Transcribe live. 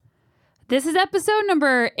This is episode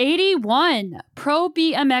number 81. Pro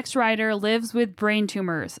BMX rider lives with brain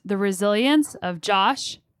tumors. The resilience of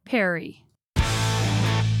Josh Perry.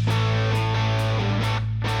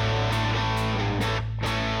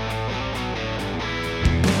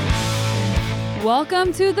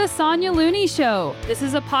 Welcome to the Sonia Looney Show. This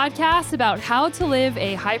is a podcast about how to live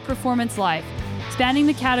a high-performance life, spanning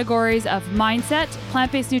the categories of mindset,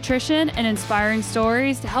 plant-based nutrition, and inspiring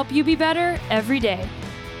stories to help you be better every day.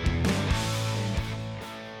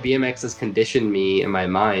 BMX has conditioned me in my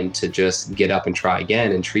mind to just get up and try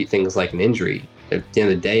again and treat things like an injury. At the end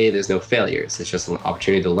of the day, there's no failures. It's just an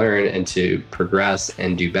opportunity to learn and to progress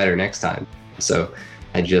and do better next time. So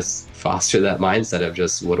I just foster that mindset of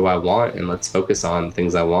just, what do I want? And let's focus on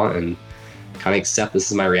things I want and kind of accept this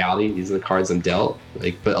is my reality. These are the cards I'm dealt,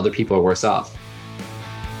 but other people are worse off.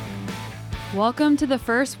 Welcome to the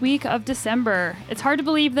first week of December. It's hard to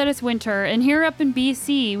believe that it's winter. And here up in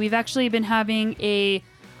BC, we've actually been having a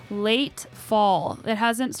late fall. It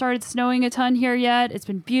hasn't started snowing a ton here yet. It's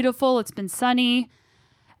been beautiful. It's been sunny.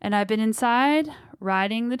 And I've been inside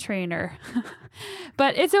riding the trainer.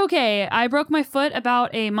 But it's okay. I broke my foot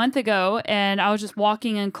about a month ago and I was just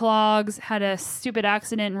walking in clogs, had a stupid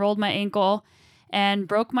accident and rolled my ankle and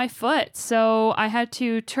broke my foot. So I had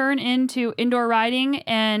to turn into indoor riding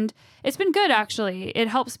and it's been good actually. It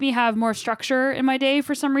helps me have more structure in my day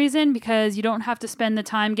for some reason because you don't have to spend the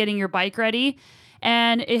time getting your bike ready.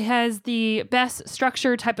 And it has the best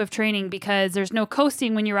structure type of training because there's no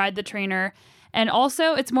coasting when you ride the trainer. And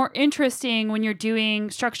also it's more interesting when you're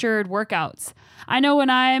doing structured workouts. I know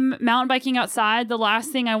when I'm mountain biking outside, the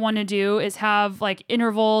last thing I want to do is have like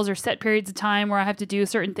intervals or set periods of time where I have to do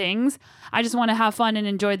certain things. I just want to have fun and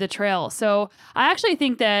enjoy the trail. So I actually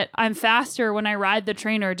think that I'm faster when I ride the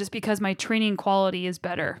trainer just because my training quality is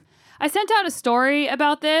better. I sent out a story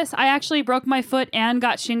about this. I actually broke my foot and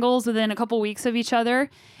got shingles within a couple weeks of each other.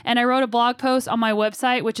 And I wrote a blog post on my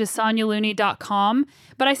website, which is sonialooney.com.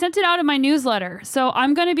 But I sent it out in my newsletter. So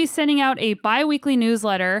I'm going to be sending out a bi-weekly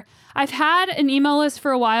newsletter. I've had an email list for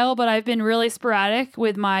a while, but I've been really sporadic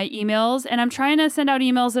with my emails. And I'm trying to send out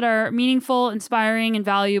emails that are meaningful, inspiring, and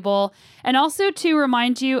valuable. And also to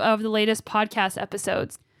remind you of the latest podcast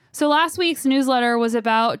episodes. So last week's newsletter was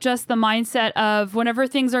about just the mindset of whenever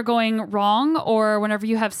things are going wrong or whenever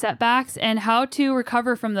you have setbacks and how to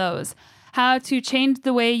recover from those, how to change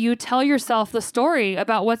the way you tell yourself the story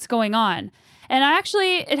about what's going on. And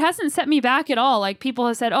it hasn't set me back at all. Like people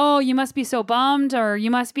have said, oh, you must be so bummed or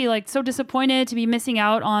you must be like so disappointed to be missing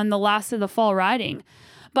out on the last of the fall riding.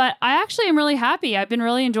 But I actually am really happy. I've been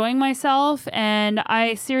really enjoying myself and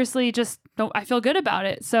I seriously I feel good about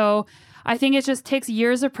it. So I think it just takes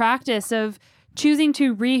years of practice of choosing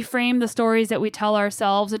to reframe the stories that we tell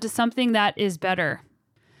ourselves into something that is better.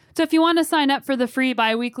 So if you want to sign up for the free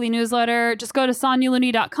bi-weekly newsletter, just go to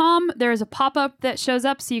sonialooney.com. There's a pop-up that shows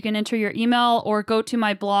up so you can enter your email or go to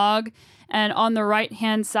my blog. And on the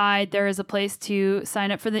right-hand side, there is a place to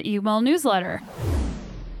sign up for the email newsletter.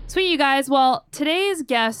 Sweet, you guys. Well, today's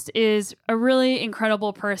guest is a really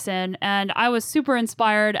incredible person, and I was super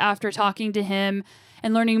inspired after talking to him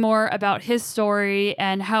and learning more about his story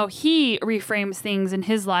and how he reframes things in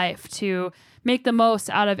his life to make the most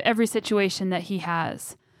out of every situation that he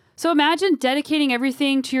has. So imagine dedicating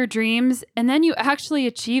everything to your dreams and then you actually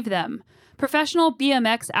achieve them. Professional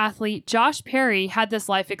BMX athlete Josh Perry had this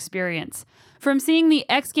life experience. From seeing the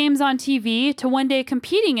X Games on TV to one day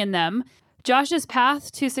competing in them, Josh's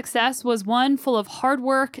path to success was one full of hard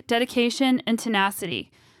work, dedication, and tenacity.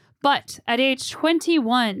 But at age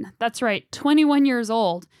 21, that's right, 21 years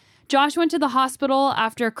old, Josh went to the hospital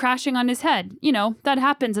after crashing on his head. You know, that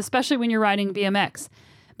happens, especially when you're riding BMX.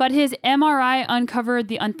 But his MRI uncovered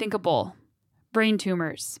the unthinkable: brain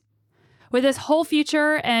tumors. With his whole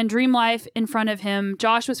future and dream life in front of him,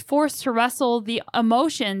 Josh was forced to wrestle the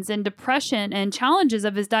emotions and depression and challenges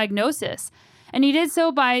of his diagnosis. And he did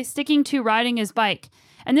so by sticking to riding his bike.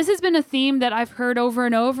 And this has been a theme that I've heard over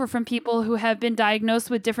and over from people who have been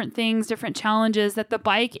diagnosed with different things, different challenges, that the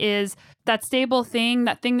bike is that stable thing,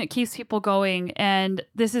 that thing that keeps people going. And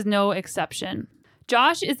this is no exception.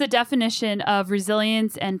 Josh is the definition of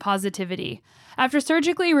resilience and positivity. After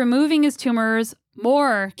surgically removing his tumors,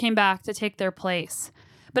 more came back to take their place.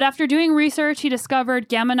 But after doing research, he discovered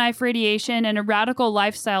gamma knife radiation and a radical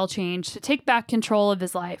lifestyle change to take back control of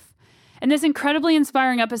his life. In this incredibly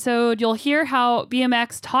inspiring episode, you'll hear how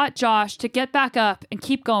BMX taught Josh to get back up and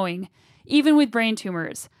keep going, even with brain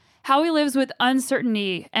tumors, how he lives with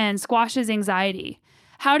uncertainty and squashes anxiety,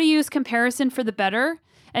 how to use comparison for the better,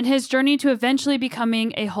 and his journey to eventually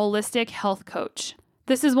becoming a holistic health coach.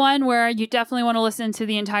 This is one where you definitely want to listen to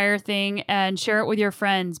the entire thing and share it with your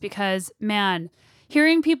friends because, man,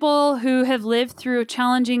 hearing people who have lived through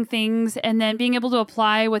challenging things and then being able to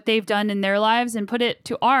apply what they've done in their lives and put it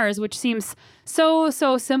to ours, which seems so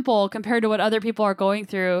simple compared to what other people are going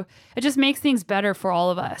through, it just makes things better for all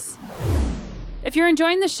of us. If you're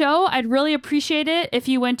enjoying the show, I'd really appreciate it if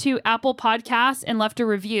you went to Apple Podcasts and left a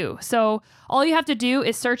review. So all you have to do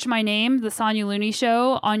is search my name, The Sonia Looney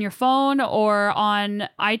Show, on your phone or on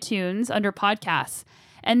iTunes under podcasts.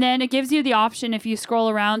 And then it gives you the option if you scroll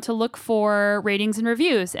around to look for ratings and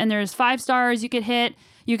reviews. And there's 5 stars you could hit.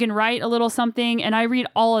 You can write a little something, and I read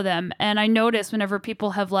all of them. And I notice whenever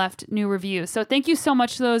people have left new reviews. So thank you so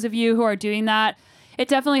much to those of you who are doing that. It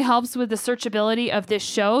definitely helps with the searchability of this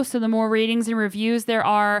show. So the more ratings and reviews there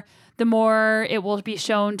are, the more it will be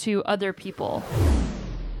shown to other people.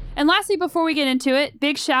 And lastly, before we get into it,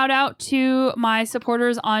 big shout out to my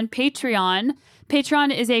supporters on Patreon.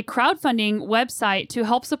 Patreon is a crowdfunding website to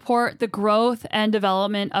help support the growth and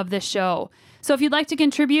development of this show. So if you'd like to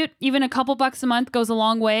contribute, even a couple bucks a month goes a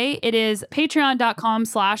long way. It is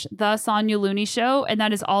patreon.com/The Sonia Looney Show, and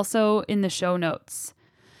that is also in the show notes.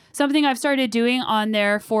 Something I've started doing on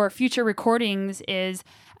there for future recordings is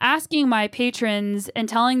asking my patrons and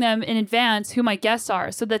telling them in advance who my guests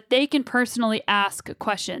are so that they can personally ask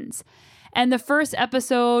questions. And the first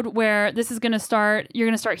episode where this is going to start, you're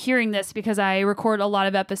going to start hearing this because I record a lot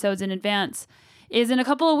of episodes in advance, is in a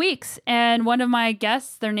couple of weeks. And one of my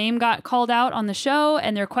guests, their name got called out on the show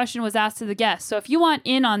and their question was asked to the guest. So if you want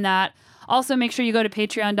in on that, also make sure you go to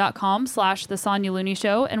patreon.com/The Sonia Looney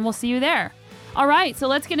Show and we'll see you there. All right, so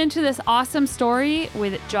let's get into this awesome story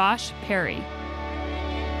with Josh Perry.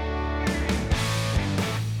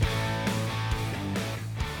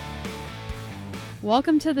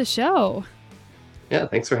 Welcome to the show. Yeah,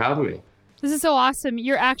 thanks for having me. This is so awesome.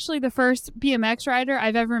 You're actually the first BMX rider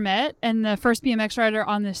I've ever met and the first BMX rider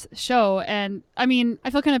on this show. And I mean,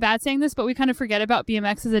 I feel kind of bad saying this, but we kind of forget about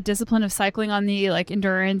BMX as a discipline of cycling on the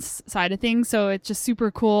endurance side of things. So it's just super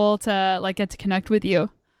cool to get to connect with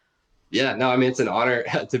you. Yeah, no, I mean, it's an honor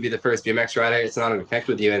to be the first BMX rider. It's an honor to connect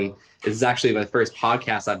with you. And this is actually my first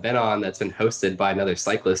podcast I've been on that's been hosted by another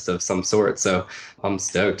cyclist of some sort. So I'm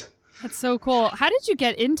stoked. That's so cool. How did you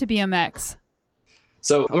get into BMX?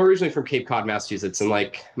 So I'm originally from Cape Cod, Massachusetts. And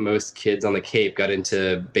like most kids on the Cape, got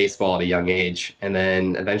into baseball at a young age. And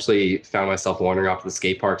then eventually found myself wandering off to the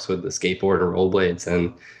skate parks with the skateboard and rollerblades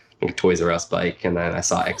and a Toys R Us bike. And then I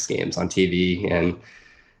saw X Games on TV. And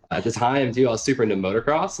at the time, too, I was super into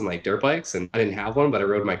motocross and like dirt bikes, and I didn't have one, but I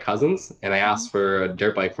rode my cousins, and I asked for a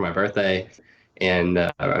dirt bike for my birthday, and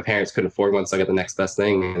my parents couldn't afford one, so I got the next best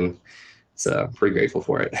thing, and so I'm pretty grateful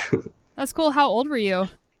for it. That's cool. How old were you?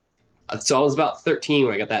 So I was about 13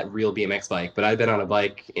 when I got that real BMX bike, but I'd been on a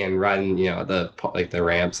bike and riding, the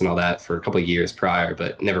ramps and all that for a couple of years prior,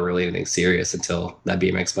 but never really anything serious until that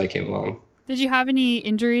BMX bike came along. Did you have any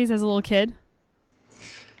injuries as a little kid?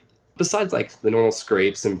 Besides like the normal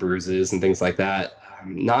scrapes and bruises and things like that,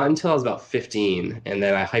 not until I was about 15. And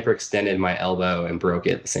then I hyperextended my elbow and broke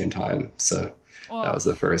it at the same time. So That was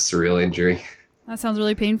the first real injury. That sounds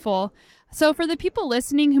really painful. So for the people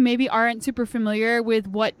listening who maybe aren't super familiar with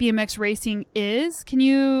what BMX racing is, can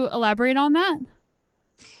you elaborate on that?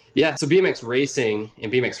 Yeah, so BMX racing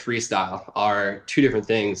and BMX freestyle are two different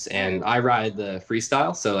things. And I ride the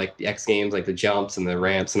freestyle, so like the X Games, like the jumps and the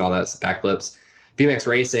ramps and all that, backflips. BMX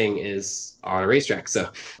racing is on a racetrack. So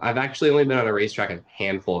I've actually only been on a racetrack a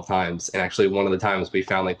handful of times. And actually one of the times we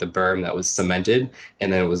found like the berm that was cemented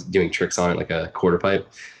and then it was doing tricks on it like a quarter pipe.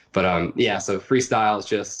 But so freestyle is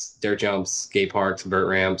just dirt jumps, skate parks, vert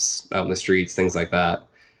ramps, out in the streets, things like that.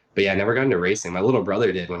 But yeah, I never got into racing. My little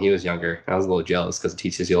brother did when he was younger. I was a little jealous because it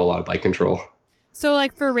teaches you a lot of bike control. So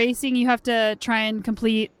like for racing, you have to try and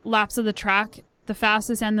complete laps of the track, the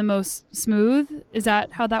fastest and the most smooth. Is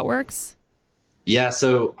that how that works? Yeah,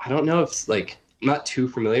 so I don't know if it's like, I'm not too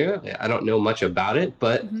familiar. I don't know much about it,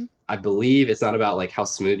 but I believe it's not about like how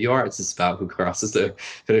smooth you are. It's just about who crosses the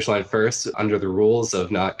finish line first under the rules of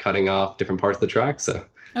not cutting off different parts of the track. So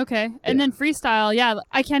okay. And then freestyle,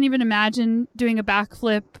 I can't even imagine doing a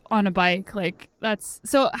backflip on a bike. Like that's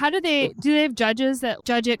so how do they have judges that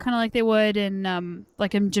judge it kind of like they would in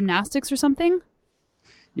like in gymnastics or something?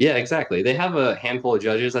 Yeah, exactly. They have a handful of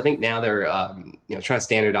judges. I think now they're trying to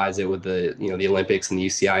standardize it with the the Olympics and the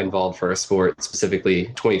UCI involved for a sport. Specifically,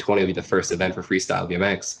 2020 will be the first event for freestyle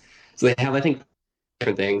BMX. So they have, I think,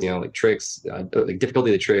 different things, like tricks, like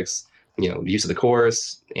difficulty of the tricks, use of the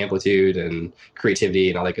course, amplitude, and creativity,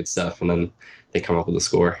 and all that good stuff. And then they come up with a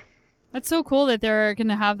score. That's so cool that they're going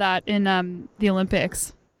to have that in the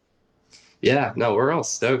Olympics. Yeah, no, we're all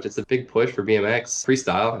stoked. It's a big push for BMX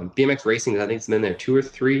freestyle. And BMX racing, I think it's been there 2 or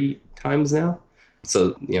 3 times now.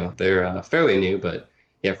 So, they're fairly new, but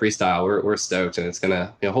yeah, freestyle, we're stoked, and it's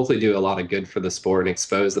gonna, hopefully do a lot of good for the sport and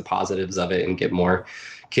expose the positives of it and get more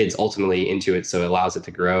kids ultimately into it so it allows it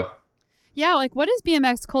to grow. Yeah, like what is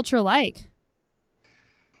BMX culture like?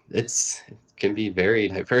 It can be very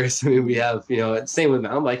diverse. I mean, we have, same with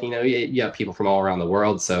mountain biking, you have people from all around the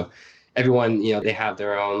world. So everyone, they have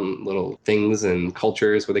their own little things and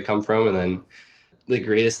cultures where they come from. And then the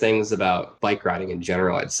greatest things about bike riding in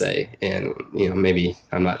general, I'd say, and, maybe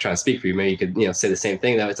I'm not trying to speak for you, maybe you could, say the same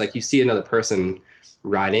thing, though. It's like you see another person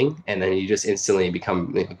riding and then you just instantly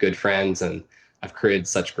become, good friends. And I've created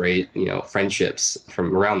such great, friendships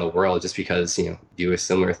from around the world just because, do a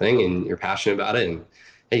similar thing and you're passionate about it. And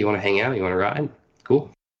hey, you want to hang out? You want to ride? Cool.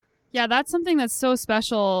 Yeah, that's something that's so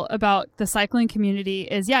special about the cycling community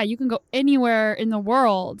is yeah, you can go anywhere in the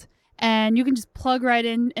world and you can just plug right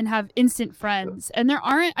in and have instant friends. And there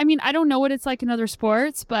aren't, I mean, I don't know what it's like in other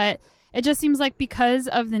sports, but it just seems like because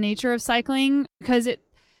of the nature of cycling, because it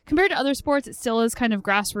compared to other sports, it still is kind of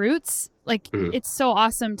grassroots. Like Mhm. it's so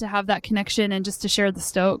awesome to have that connection and just to share the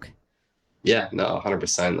stoke. Yeah, no,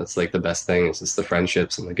 100%. That's like the best thing. It's just the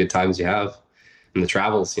friendships and the good times you have and the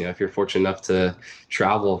travels. If you're fortunate enough to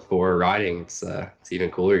travel for riding, it's even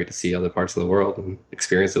cooler. You get to see other parts of the world and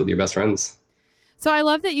experience it with your best friends. So I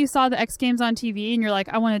love that you saw the X Games on TV and you're like,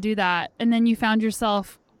 I want to do that. And then you found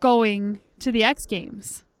yourself going to the X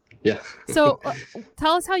Games. Yeah. So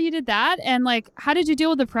tell us how you did that and like how did you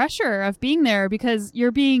deal with the pressure of being there because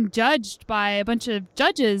you're being judged by a bunch of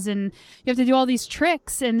judges and you have to do all these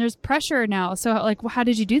tricks and there's pressure now. So like how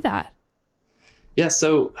did you do that? Yeah,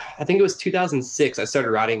 so I think it was 2006. I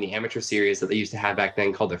started riding the amateur series that they used to have back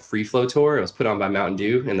then called the Free Flow Tour. It was put on by Mountain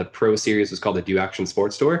Dew, and the pro series was called the Do Action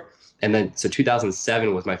Sports Tour. And then, so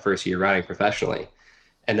 2007 was my first year riding professionally.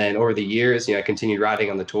 And then over the years, I continued riding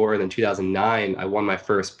on the tour. And then 2009, I won my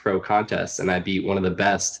first pro contest, and I beat one of the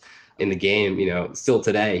best in the game. Still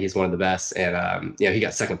today, he's one of the best. And he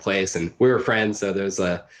got second place, and we were friends, so there's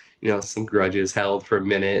some grudges held for a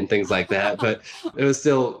minute and things like that. But it was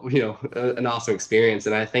still, an awesome experience.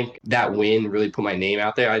 And I think that win really put my name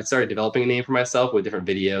out there. I started developing a name for myself with different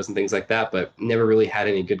videos and things like that, but never really had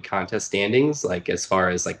any good contest standings, like as far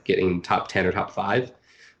as like getting top 10 or top five,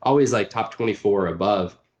 always like top 24 or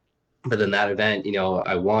above. But then that event,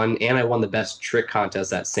 I won, and I won the best trick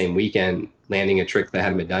contest that same weekend, landing a trick that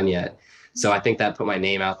hadn't been done yet. So I think that put my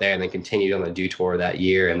name out there, and then continued on the Do Tour that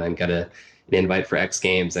year, and then got an invite for X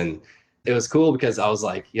Games. And it was cool because I was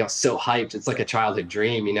like, so hyped. It's like a childhood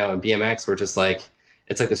dream, and BMX, we're just like,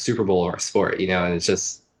 it's like the Super Bowl of our sport, and it's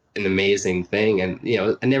just an amazing thing. And,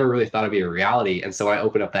 I never really thought it'd be a reality. And so when I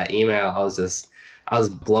opened up that email, I was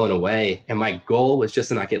blown away. And my goal was just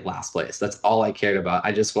to not get last place. That's all I cared about.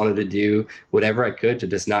 I just wanted to do whatever I could to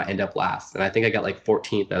just not end up last. And I think I got like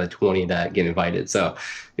 14th out of 20 that get invited. So,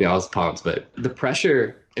 I was pumped. But the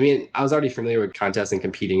pressure, I mean, I was already familiar with contests and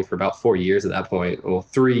competing for about 4 years at that point. Well,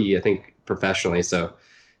 3, I think, professionally. So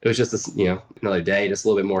it was just this, another day, just a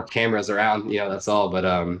little bit more cameras around, that's all. But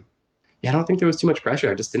yeah, I don't think there was too much pressure.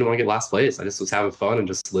 I just didn't want to get last place. I just was having fun and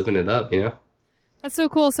just living it up. That's so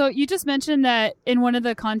cool. So you just mentioned that in one of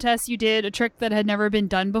the contests you did a trick that had never been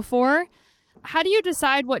done before. How do you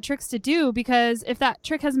decide what tricks to do? Because if that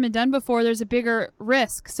trick hasn't been done before, there's a bigger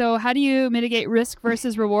risk. So how do you mitigate risk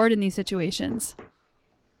versus reward in these situations?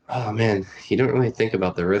 Oh man, you don't really think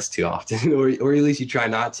about the risk too often, or at least you try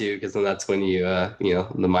not to, because then that's when the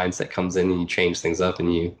mindset comes in and you change things up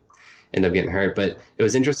and you end up getting hurt. But it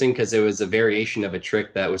was interesting because it was a variation of a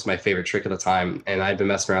trick that was my favorite trick at the time, and I'd been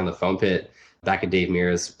messing around the foam pit back at Dave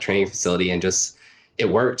Mira's training facility, and just it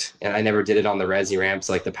worked. And I never did it on the resi ramps,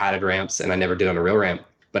 like the padded ramps, and I never did it on a real ramp.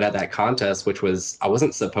 But at that contest, which was I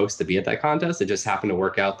wasn't supposed to be at that contest, it just happened to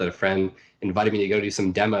work out that a friend invited me to go do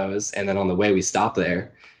some demos, and then on the way we stopped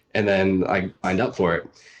there, and then I signed up for it.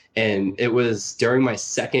 And it was during my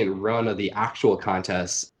second run of the actual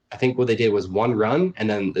contest. I think what they did was one run, and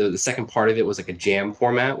then the second part of it was like a jam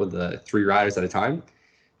format with the 3 riders at a time.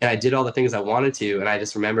 And I did all the things I wanted to, and I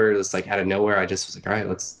just remember just like out of nowhere, I just was like, all right,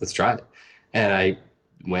 let's try it. And I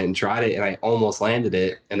went and tried it, and I almost landed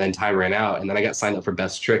it, and then time ran out, and then I got signed up for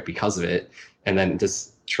best trick because of it, and then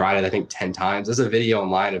just tried it I think 10 times. There's a video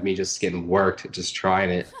online of me just getting worked, just trying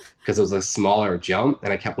it because it was a smaller jump,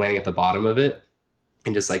 and I kept landing at the bottom of it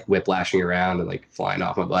and just like whiplashing around and like flying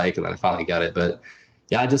off my bike, and then I finally got it. But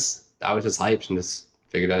yeah, I was just hyped and just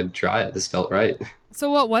figured I'd try it. This felt right. So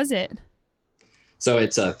what was it? So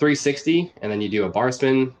it's a 360, and then you do a bar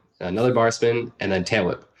spin, another bar spin, and then tail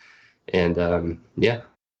whip. And yeah,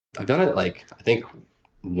 I've done it like I think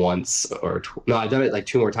once no, I've done it like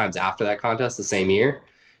two more times after that contest the same year.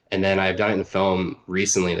 And then I've done it in film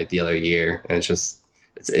recently, like the other year. And it's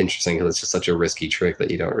interesting because it's just such a risky trick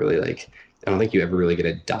that you don't really like, I don't think you ever really get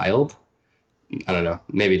it dialed. I don't know.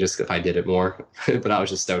 Maybe just if I did it more, but I was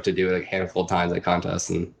just stoked to do it like a handful of times at contests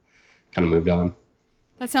and kind of moved on.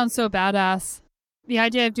 That sounds so badass. The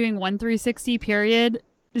idea of doing 1 360 period,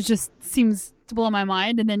 it just seems to blow my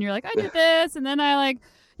mind. And then you're like, I did this. And then I like,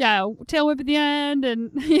 yeah, tail whip at the end.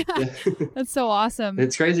 And yeah, Yeah. that's so awesome.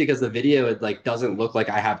 It's crazy because the video, it like doesn't look like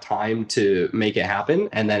I have time to make it happen.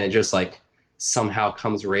 And then it just like somehow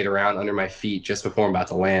comes right around under my feet just before I'm about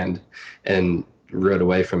to land and rode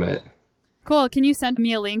away from it. Cool. Can you send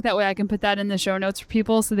me a link? That way I can put that in the show notes for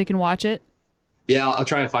people so they can watch it. Yeah, I'll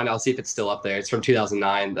try and find it. I'll see if it's still up there. It's from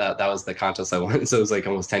 2009. That was the contest I won. So it was like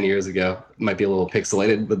almost 10 years ago. It might be a little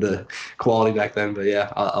pixelated with the quality back then. But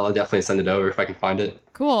yeah, I'll definitely send it over if I can find it.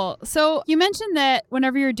 Cool. So you mentioned that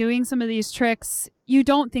whenever you're doing some of these tricks, you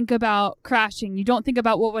don't think about crashing. You don't think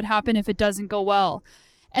about what would happen if it doesn't go well.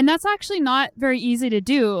 And that's actually not very easy to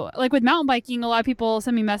do. Like with mountain biking, a lot of people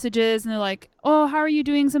send me messages and they're like, oh, how are you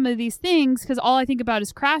doing some of these things? Because all I think about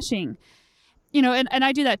is crashing. You know, and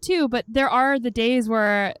I do that too, but there are the days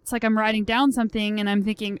where it's like I'm riding down something and I'm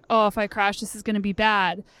thinking, oh, if I crash, this is going to be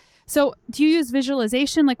bad. So do you use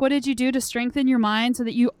visualization? Like, what did you do to strengthen your mind so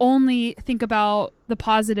that you only think about the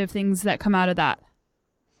positive things that come out of that?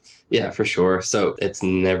 Yeah, for sure. So it's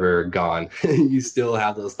never gone. You still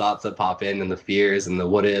have those thoughts that pop in and the fears and the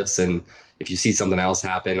what ifs. And if you see something else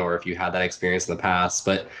happen or if you had that experience in the past.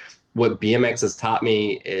 But what BMX has taught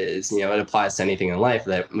me is, it applies to anything in life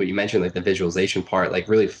that what you mentioned, like the visualization part, like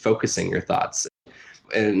really focusing your thoughts.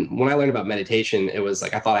 And when I learned about meditation, it was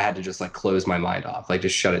like I thought I had to just like close my mind off, like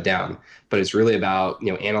just shut it down. But it's really about,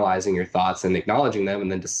 analyzing your thoughts and acknowledging them and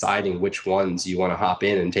then deciding which ones you want to hop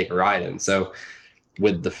in and take a ride in. So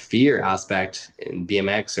with the fear aspect in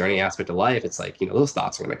BMX or any aspect of life, it's like, those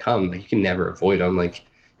thoughts are going to come. Like you can never avoid them. Like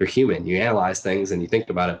you're human, you analyze things and you think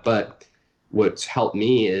about it. But what's helped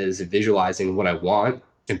me is visualizing what I want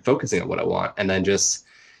and focusing on what I want. And then just,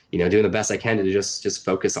 doing the best I can to just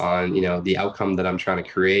focus on, the outcome that I'm trying to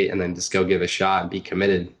create and then just go give it a shot and be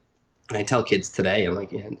committed. And I tell kids today, I'm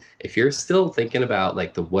like, man, if you're still thinking about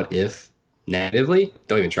like the what if negatively,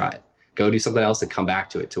 don't even try it. Go do something else and come back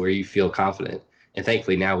to it to where you feel confident. And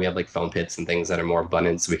thankfully now we have like foam pits and things that are more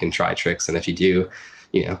abundant so we can try tricks. And if you do,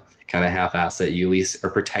 kind of half-ass it, you at least are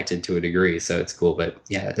protected to a degree. So it's cool. But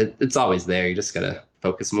yeah, it's always there. You just got to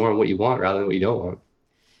focus more on what you want rather than what you don't want.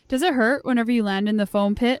 Does it hurt whenever you land in the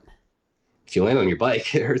foam pit? If you land on your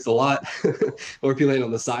bike, it hurts a lot. Or if you land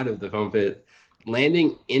on the side of the foam pit,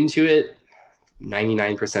 landing into it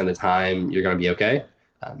 99% of the time, you're going to be okay.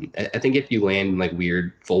 I think if you land in like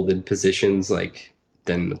weird folded positions, like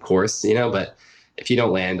then of course, but if you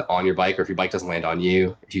don't land on your bike or if your bike doesn't land on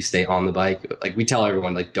you, if you stay on the bike, like we tell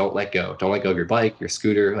everyone, like don't let go. Don't let go of your bike, your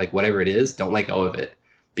scooter, like whatever it is, don't let go of it.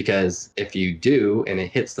 Because if you do and it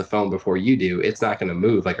hits the foam before you do, it's not going to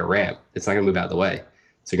move like a ramp. It's not going to move out of the way.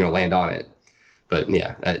 So you're going to land on it. But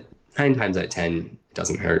yeah, 9 times out of 10, it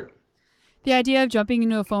doesn't hurt. The idea of jumping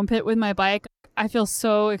into a foam pit with my bike, I feel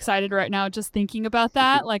so excited right now just thinking about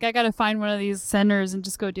that. Like I got to find one of these centers and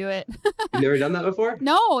just go do it. You've never done that before?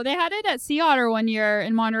 No, they had it at Sea Otter one year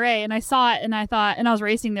in Monterey and I saw it and I thought, and I was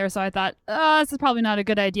racing there. So I thought, this is probably not a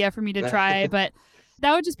good idea for me to try, but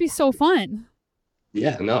that would just be so fun.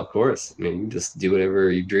 Yeah, no, of course. I mean, you just do whatever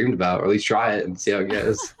you dreamed about, or at least try it and see how it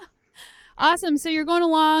goes. Awesome. So you're going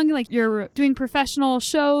along, like you're doing professional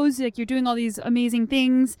shows, like you're doing all these amazing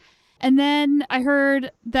things. And then I heard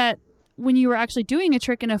that when you were actually doing a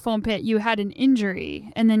trick in a foam pit, you had an injury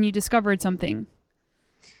and then you discovered something.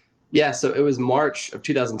 Yeah, so it was March of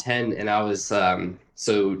 2010 and I was,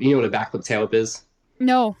 so you know what a backflip tail whip is?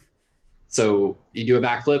 No. So you do a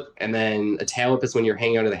backflip and then a tail whip is when you're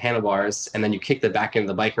hanging onto the handlebars and then you kick the back end of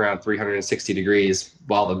the bike around 360 degrees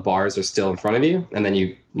while the bars are still in front of you and then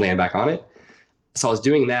you land back on it. So I was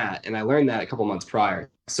doing that and I learned that a couple months prior.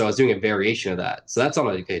 So I was doing a variation of that. So that's on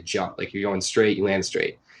like a jump, like you're going straight, you land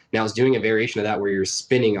straight. Now I was doing a variation of that where you're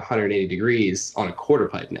spinning 180 degrees on a quarter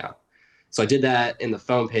pipe now. So I did that in the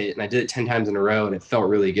foam pit and I did it 10 times in a row and it felt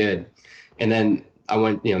really good. And then I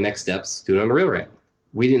went, next steps, do it on the real ramp.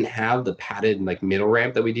 We didn't have the padded like middle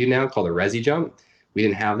ramp that we do now called a resi jump. We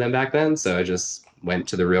didn't have them back then. So I just went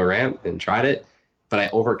to the real ramp and tried it. But I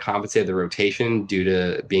overcompensated the rotation due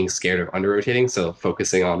to being scared of under rotating. So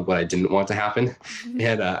focusing on what I didn't want to happen.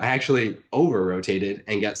 And I actually over rotated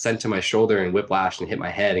and got sent to my shoulder and whiplashed and hit my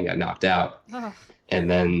head and got knocked out. And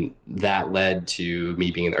then that led to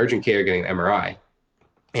me being in urgent care, getting an MRI.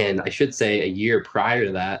 And I should say a year prior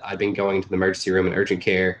to that, I'd been going to the emergency room and urgent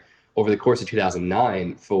care over the course of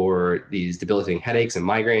 2009 for these debilitating headaches and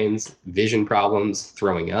migraines, vision problems,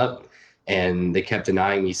 throwing up. And they kept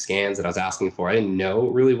denying me scans that I was asking for. I didn't know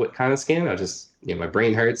really what kind of scan. I was just, my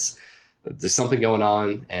brain hurts. There's something going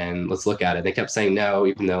on, and let's look at it. They kept saying no,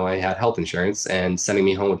 even though I had health insurance, and sending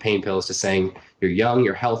me home with pain pills, just saying, you're young,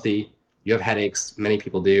 you're healthy, you have headaches. Many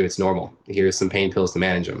people do. It's normal. Here's some pain pills to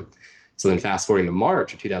manage them. So then fast forwarding to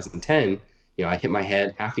March of 2010, I hit my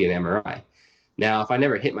head, have to get an MRI. Now, if I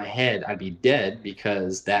never hit my head, I'd be dead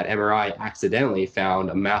because that MRI accidentally found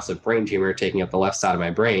a massive brain tumor taking up the left side of my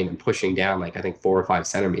brain and pushing down like I think 4 or 5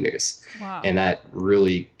 centimeters. Wow. And that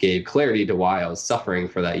really gave clarity to why I was suffering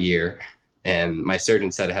for that year. And my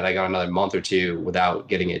surgeon said, had I gone another month or two without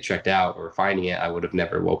getting it checked out or finding it, I would have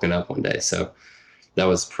never woken up one day. So that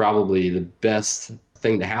was probably the best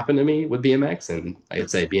thing to happen to me with BMX. And I'd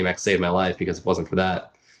say BMX saved my life, because if it wasn't for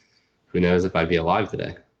that, who knows if I'd be alive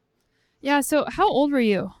today. Yeah. So how old were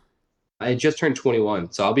you? I had just turned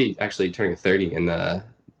 21. So I'll be actually turning 30 in the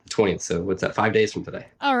 20th. So what's that, 5 days from today?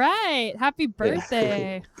 All right. Happy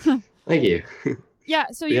birthday. Yeah. Thank you. Yeah.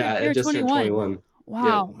 So you're, Yeah, I you're just 21. turned 21.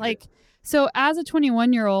 Wow. Yeah. So as a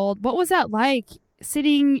 21-year-old, what was that like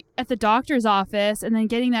sitting at the doctor's office and then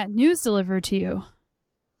getting that news delivered to you?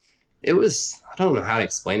 It was, I don't know how to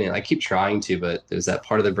explain it. I keep trying to, but there's that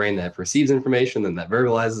part of the brain that perceives information, then that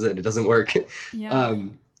verbalizes it. It doesn't work. Yeah.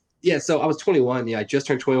 Yeah, so I was 21. Yeah, I just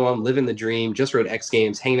turned 21, living the dream, just rode X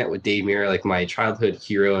Games, hanging out with Dave Mirra, like my childhood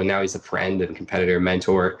hero, and now he's a friend and competitor,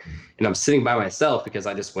 mentor. And I'm sitting by myself because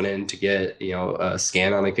I just went in to get, a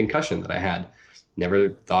scan on a concussion that I had. Never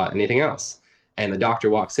thought anything else. And the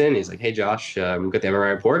doctor walks in, he's like, "Hey, Josh, we got the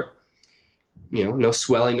MRI report. No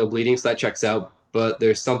swelling, no bleeding, so that checks out. But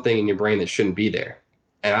there's something in your brain that shouldn't be there."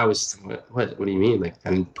 And I was, what do you mean? Like,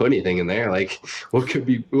 I didn't put anything in there. Like, what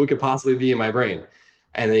could possibly be in my brain?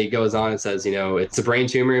 And then he goes on and says, it's a brain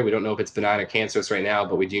tumor. We don't know if it's benign or cancerous right now,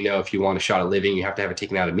 but we do know if you want a shot at living, you have to have it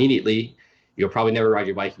taken out immediately. You'll probably never ride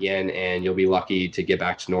your bike again, and you'll be lucky to get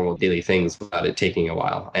back to normal daily things without it taking a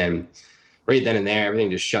while. And right then and there,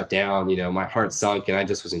 everything just shut down. My heart sunk, and I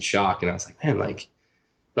just was in shock. And I was like, man, like,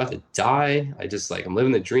 I'm about to die. I'm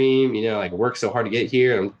living the dream. I worked so hard to get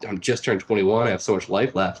here. I'm just turned 21. I have so much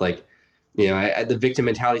life left. Like, the victim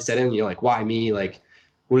mentality set in. Like, why me? Like,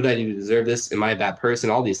 what did I do to deserve this? Am I a bad person?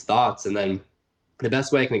 All these thoughts. And then the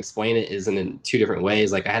best way I can explain it is in two different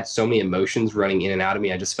ways. Like, I had so many emotions running in and out of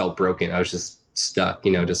me. I just felt broken. I was just stuck,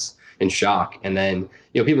 just in shock. And then,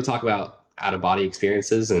 people talk about out of body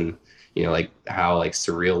experiences and, like how like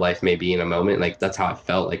surreal life may be in a moment. Like, that's how I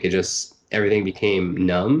felt. Like, everything became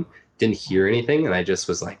numb, didn't hear anything. And I just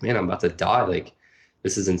was like, man, I'm about to die. Like,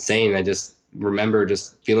 this is insane. I just remember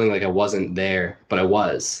just feeling like I wasn't there, but I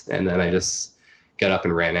was. And then I just got up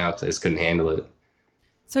and ran out because I just couldn't handle it.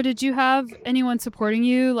 So did you have anyone supporting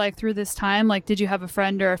you like through this time? Like, did you have a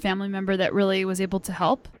friend or a family member that really was able to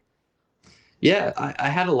help? Yeah, I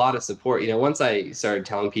had a lot of support. Once I started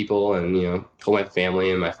telling people and, told my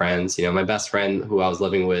family and my friends, my best friend who I was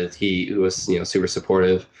living with, who was, super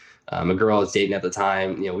supportive. A girl I was dating at the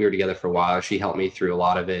time, we were together for a while. She helped me through a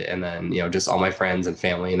lot of it. And then, just all my friends and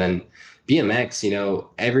family. And then BMX,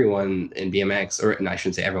 everyone in BMX, or I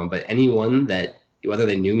shouldn't say everyone, but anyone that, whether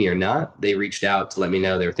they knew me or not, they reached out to let me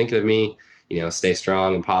know they were thinking of me, stay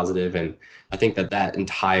strong and positive. And I think that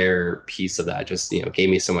entire piece of that just, gave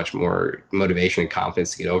me so much more motivation and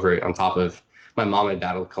confidence to get over it. On top of my mom had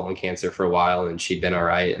battled colon cancer for a while, and she'd been all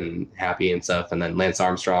right and happy and stuff. And then Lance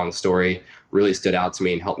Armstrong's story really stood out to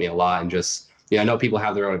me and helped me a lot. And just, I know people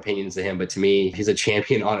have their own opinions of him, but to me, he's a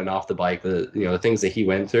champion on and off the bike. The things that he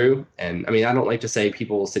went through. And I mean, I don't like to say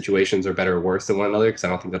people's situations are better or worse than one another, because I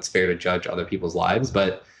don't think that's fair to judge other people's lives.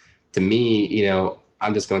 But to me,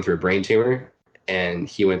 I'm just going through a brain tumor, and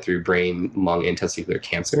he went through brain, lung, and testicular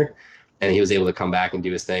cancer, and he was able to come back and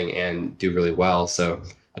do his thing and do really well. So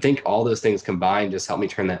I think all those things combined just helped me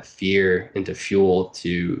turn that fear into fuel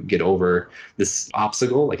to get over this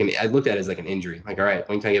obstacle. Like, I looked at it as like an injury. Like, all right,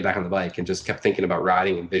 when can I get back on the bike? And just kept thinking about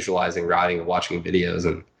riding and visualizing riding and watching videos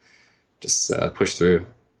and just push through.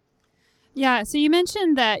 Yeah. So you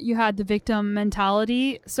mentioned that you had the victim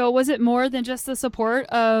mentality. So was it more than just the support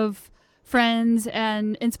of friends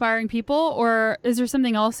and inspiring people, or is there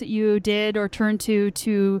something else that you did or turned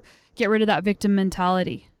to get rid of that victim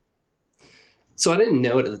mentality? So I didn't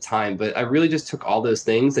know it at the time, but I really just took all those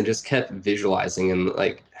things and just kept visualizing. And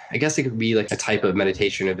like, I guess it could be like a type of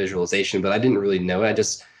meditation or visualization, but I didn't really know it. I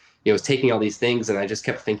just, was taking all these things, and I just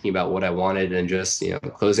kept thinking about what I wanted, and just,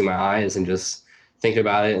 closing my eyes and just think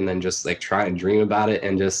about it and then just like try and dream about it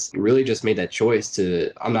and just really just made that choice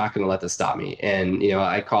to, I'm not going to let this stop me. And,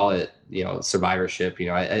 I call it, survivorship.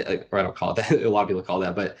 Or I don't call it that. A lot of people call it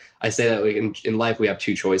that, but I say that in life, we have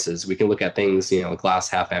two choices. We can look at things, glass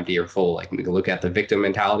half empty or full. Like we can look at the victim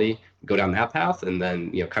mentality, go down that path and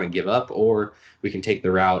then, kind of give up, or we can take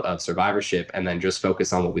the route of survivorship and then just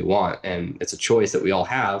focus on what we want. And it's a choice that we all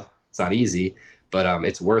have. It's not easy, but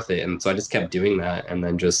it's worth it. And so I just kept doing that and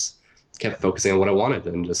then just kept focusing on what I wanted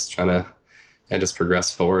and just trying to and just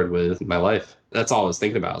progress forward with my life. That's all I was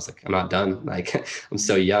thinking about. I was like, I'm not done. Like I'm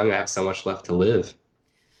so young. I have so much left to live.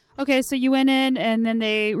 Okay, so you went in and then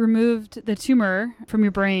they removed the tumor from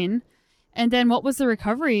your brain. And then what was the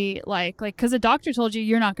recovery like? Like, because the doctor told you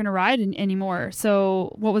you're not going to ride anymore.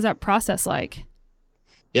 So what was that process like?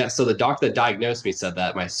 Yeah. So the doctor that diagnosed me said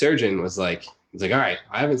that. My surgeon was like, all right,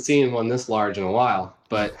 I haven't seen one this large in a while,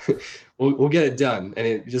 but we'll get it done. And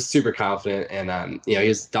it just super confident. And, he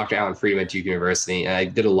was Dr. Alan Friedman at Duke University. And I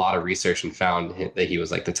did a lot of research and found that he was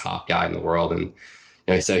like the top guy in the world. And,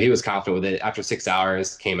 so he was confident with it. After 6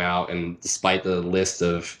 hours, came out, and despite the list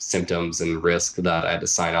of symptoms and risk that I had to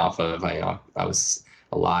sign off of, I was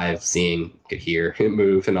alive, seeing, could hear,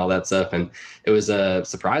 move, and all that stuff. And it was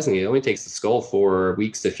surprisingly, it only takes the skull 4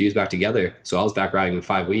 weeks to fuse back together. So I was back riding in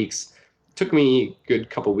 5 weeks. Took me a good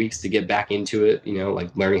couple weeks to get back into it,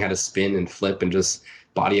 like learning how to spin and flip and just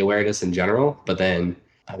body awareness in general. But then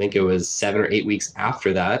I think it was 7 or 8 weeks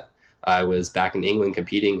after that, I was back in England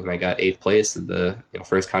competing, and I got 8th place at the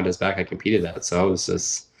first contest back I competed at. So I was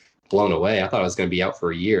just blown away. I thought I was going to be out for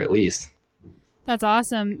a year at least. That's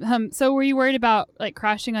awesome. So were you worried about like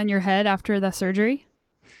crashing on your head after the surgery?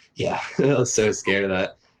 Yeah, I was so scared of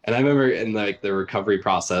that. And I remember in like the recovery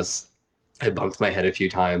process, I bumped my head a few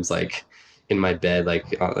times, like in my bed,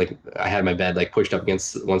 like I had my bed like pushed up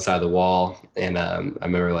against one side of the wall, and I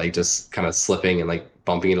remember like just kind of slipping and like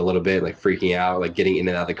bumping it a little bit, like freaking out, like getting in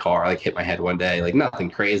and out of the car, like hit my head one day, like nothing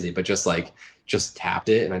crazy, but just tapped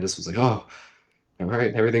it, and I just was like, oh, all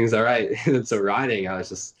right, everything's all right. And so riding, I was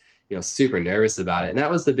just super nervous about it, and that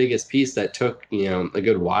was the biggest piece that took a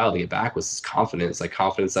good while to get back, was this confidence, like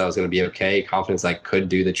confidence that I was going to be okay, confidence I could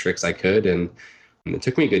do the tricks I could. And it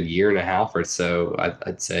took me a good year and a half or so,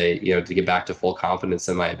 I'd say, to get back to full confidence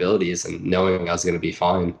in my abilities and knowing I was going to be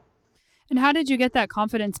fine. And how did you get that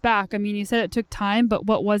confidence back? I mean, you said it took time, but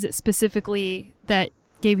what was it specifically that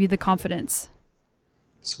gave you the confidence?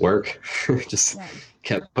 Just work. Just Yeah.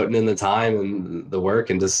 kept putting in the time and the work,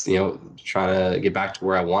 and just trying to get back to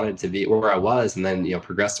where I wanted to be, where I was, and then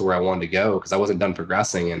progress to where I wanted to go, because I wasn't done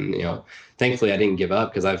progressing. And thankfully I didn't give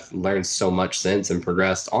up, because I've learned so much since and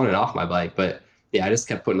progressed on and off my bike. But yeah, I just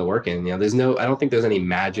kept putting the work in. I don't think there's any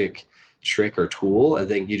magic trick or tool. I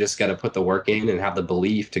think you just got to put the work in and have the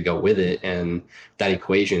belief to go with it, and that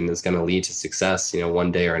equation is going to lead to success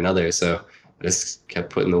one day or another. So I just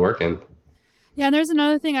kept putting the work in. Yeah, and there's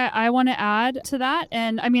another thing I want to add to that.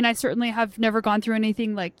 And I mean, I certainly have never gone through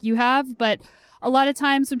anything like you have, but a lot of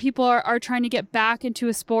times when people are trying to get back into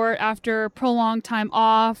a sport after prolonged time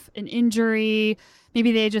off, an injury,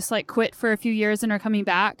 maybe they just like quit for a few years and are coming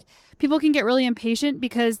back, people can get really impatient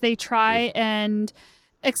because they try and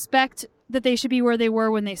expect that they should be where they were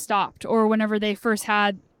when they stopped, or whenever they first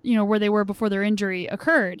had, where they were before their injury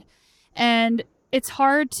occurred. And it's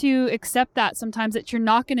hard to accept that sometimes, that you're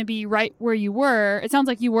not going to be right where you were. It sounds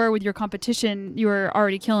like you were with your competition. You were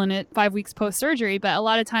already killing it 5 weeks post surgery. But a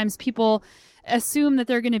lot of times people assume that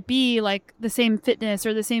they're going to be like the same fitness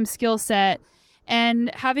or the same skill set.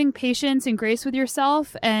 And having patience and grace with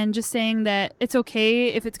yourself, and just saying that it's okay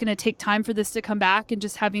if it's going to take time for this to come back, and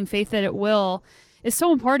just having faith that it will, is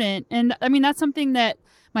so important. And I mean, that's something that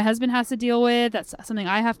my husband has to deal with. That's something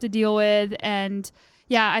I have to deal with. And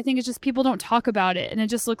yeah, I think it's just people don't talk about it, and it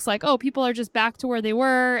just looks like, oh, people are just back to where they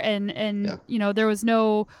were, and Yeah. there was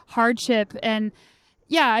no hardship. And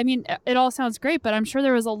yeah, I mean, it all sounds great, but I'm sure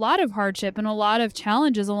there was a lot of hardship and a lot of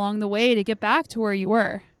challenges along the way to get back to where you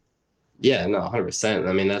were. Yeah, no, 100%.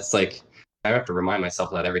 I mean, that's like, I have to remind myself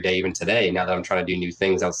of that every day, even today, now that I'm trying to do new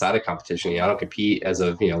things outside of competition. I don't compete as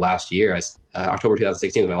of, last year. October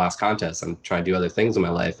 2016 was my last contest. I'm trying to do other things in my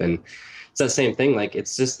life. And it's that same thing. Like,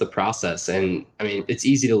 it's just the process. And I mean, it's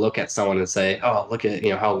easy to look at someone and say, oh, look at,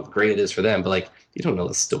 how great it is for them. But like, you don't know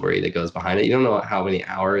the story that goes behind it. You don't know how many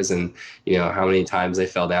hours and, how many times they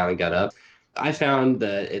fell down and got up. I found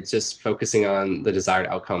that it's just focusing on the desired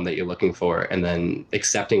outcome that you're looking for, and then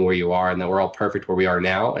accepting where you are, and that we're all perfect where we are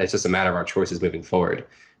now. It's just a matter of our choices moving forward.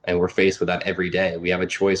 And we're faced with that every day. We have a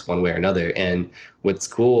choice one way or another. And what's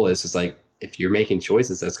cool is just like, if you're making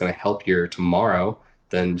choices that's going to help your tomorrow,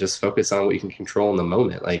 then just focus on what you can control in the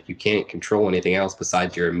moment. Like you can't control anything else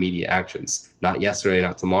besides your immediate actions. Not yesterday,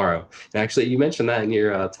 not tomorrow. And actually, you mentioned that in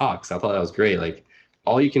your talks. I thought that was great. Like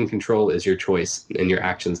all you can control is your choice and your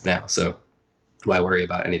actions now. So why worry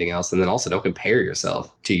about anything else? And then also don't compare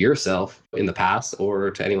yourself to yourself in the past or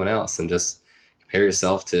to anyone else, and just compare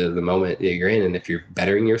yourself to the moment that you're in, and if you're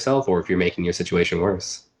bettering yourself or if you're making your situation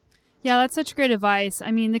worse. Yeah, that's such great advice. I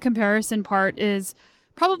mean, the comparison part is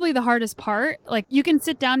probably the hardest part. Like you can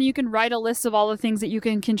sit down and you can write a list of all the things that you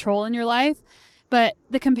can control in your life, but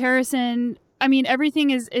the comparison, I mean, everything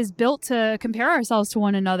is built to compare ourselves to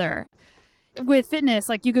one another. With fitness,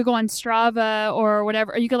 like you could go on Strava or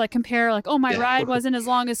whatever, or you could like compare like, oh, my Yeah. ride wasn't as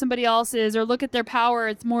long as somebody else's, or look at their power,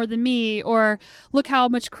 it's more than me, or look how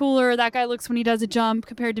much cooler that guy looks when he does a jump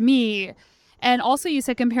compared to me. And also you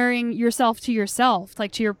said comparing yourself to yourself,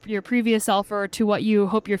 like to your previous self or to what you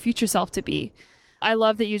hope your future self to be. I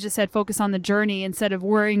love that you just said focus on the journey instead of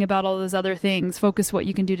worrying about all those other things. Focus what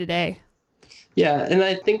you can do today. Yeah, and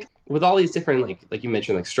I think with all these different like you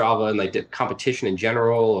mentioned like Strava and like the competition in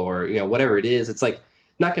general, or whatever it is, it's like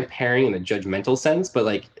not comparing in a judgmental sense, but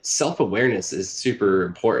like self-awareness is super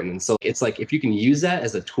important. And so it's like if you can use that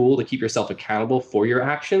as a tool to keep yourself accountable for your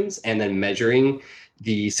actions, and then measuring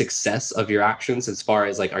the success of your actions as far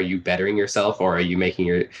as like, are you bettering yourself, or are you making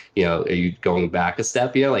are you going back a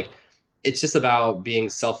step, like it's just about being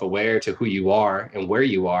self-aware to who you are and where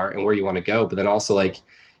you want to go. But then also like,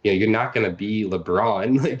 you're not going to be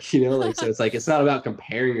LeBron, like, like, so it's like, it's not about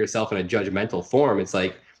comparing yourself in a judgmental form. It's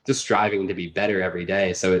like just striving to be better every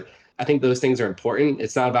day. So I think those things are important.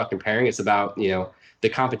 It's not about comparing. It's about, the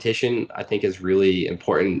competition I think is really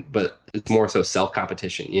important, but it's more so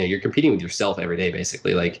self-competition. You're competing with yourself every day,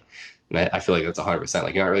 basically. Like, and I feel like that's 100%.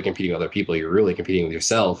 Like you're not really competing with other people. You're really competing with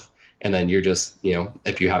yourself. And then you're just,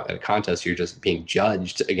 if you have a contest, you're just being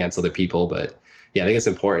judged against other people. But yeah, I think it's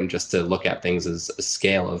important just to look at things as a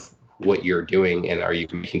scale of what you're doing, and are you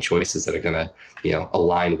making choices that are going to,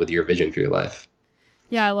 align with your vision for your life.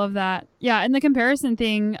 Yeah, I love that. Yeah, and the comparison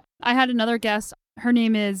thing, I had another guest. Her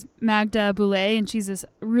name is Magda Boulay, and she's this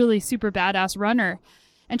really super badass runner.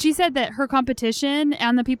 And she said that her competition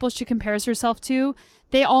and the people she compares herself to,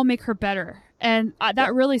 they all make her better. And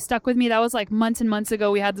that really stuck with me. That was like months and months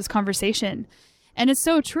ago we had this conversation. And it's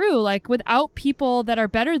so true. Like without people that are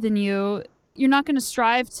better than you, you're not going to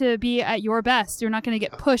strive to be at your best. You're not going to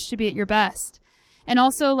get pushed to be at your best. And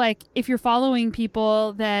also, like, if you're following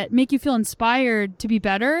people that make you feel inspired to be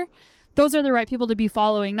better, those are the right people to be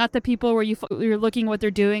following, not the people where you're looking at what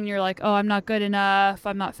they're doing. You're like, oh, I'm not good enough.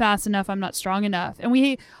 I'm not fast enough. I'm not strong enough. And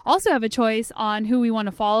we also have a choice on who we want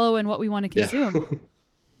to follow and what we want to consume. Yeah.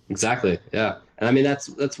 Exactly. Yeah. And I mean,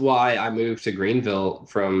 that's why I moved to Greenville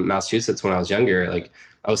from Massachusetts when I was younger. Like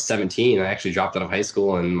I was 17. I actually dropped out of high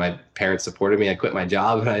school and my parents supported me. I quit my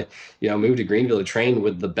job and I, moved to Greenville to train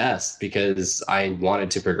with the best because I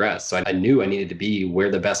wanted to progress. So I knew I needed to be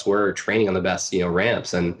where the best were, training on the best,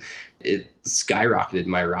 ramps. And it skyrocketed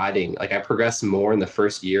my riding. Like I progressed more in the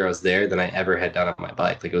first year I was there than I ever had done on my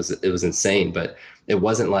bike. Like it was insane, but it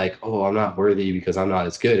wasn't like, oh, I'm not worthy because I'm not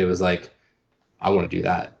as good. It was like, I want to do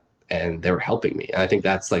that. And they were helping me. And I think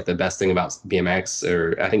that's like the best thing about BMX,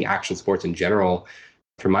 or I think action sports in general,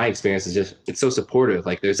 from my experience, is just it's so supportive.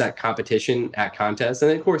 Like there's that competition at contests.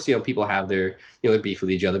 And of course, people have their, their beef with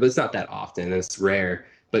each other, but it's not that often and it's rare.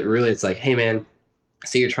 But really it's like, hey man, I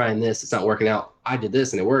see you're trying this, it's not working out. I did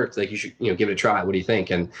this and it worked. Like you should, give it a try. What do you think?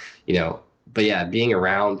 And, but yeah, being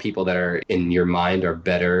around people that are in your mind are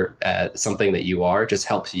better at something that you are just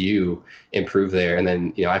helps you improve there. And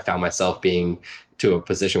then, I found myself being to a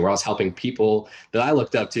position where I was helping people that I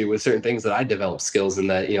looked up to with certain things that I developed skills in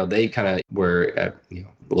that, they kind of were, a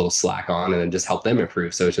little slack on, and then just help them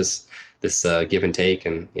improve. So it's just this give and take.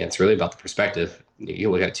 And yeah, it's really about the perspective.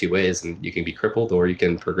 You look at it two ways, and you can be crippled or you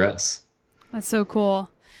can progress. That's so cool.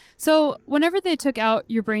 So whenever they took out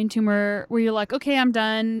your brain tumor, were you like, okay, I'm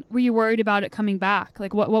done? Were you worried about it coming back?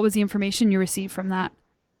 Like what was the information you received from that?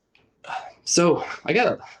 So I got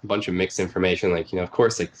a bunch of mixed information. Like, of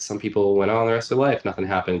course, like some people went on the rest of their life, nothing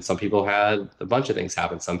happened. Some people had a bunch of things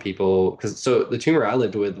happen. Some people, so the tumor I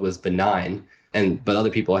lived with was benign, but other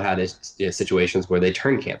people had situations where they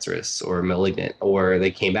turned cancerous or malignant, or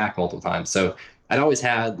they came back multiple times. So I'd always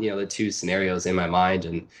had, the two scenarios in my mind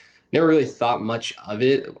and never really thought much of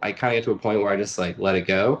it. I kind of get to a point where I just like let it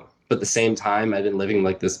go. But at the same time, I've been living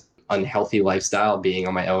like this unhealthy lifestyle, being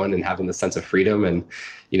on my own and having the sense of freedom and,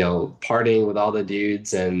 partying with all the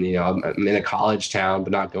dudes. And, I'm in a college town,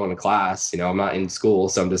 but not going to class. I'm not in school.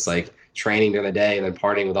 So I'm just like training during the day and then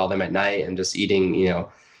partying with all them at night and just eating,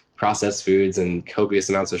 processed foods and copious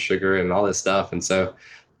amounts of sugar and all this stuff. And so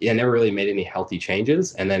yeah, I never really made any healthy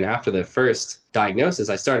changes. And then after the first diagnosis,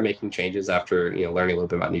 I started making changes after, learning a little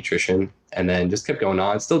bit about nutrition, and then just kept going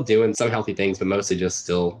on, still doing some healthy things, but mostly just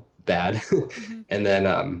still bad. Hmm. And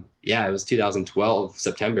then, yeah, it was 2012,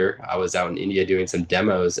 September. I was out in India doing some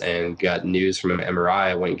demos and got news from an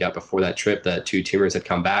MRI I went and got before that trip that two tumors had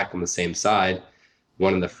come back on the same side,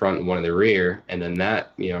 one in the front and one in the rear. And then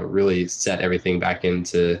that, really set everything back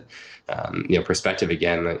into, perspective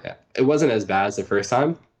again. Like, it wasn't as bad as the first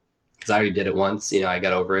time because I already did it once. I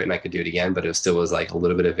got over it and I could do it again, but it still was like a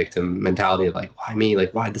little bit of victim mentality of like, why me?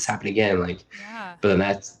 Like, why did this happen again? Like, Yeah. but then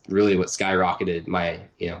that's really what skyrocketed my,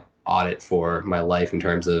 audit for my life in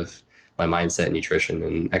terms of my mindset, nutrition,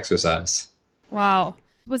 and exercise. Wow.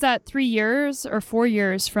 Was that 3 years or 4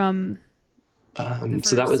 years from the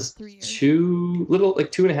So that first was 3 years?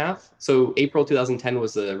 like 2.5. So April 2010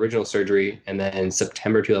 was the original surgery, and then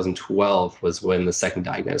September 2012 was when the second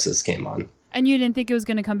diagnosis came on. And you didn't think it was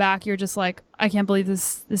going to come back. You're just like, I can't believe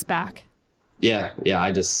this back. Yeah, yeah.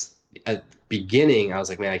 I just at the beginning I was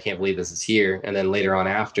like, man, I can't believe this is here. And then later on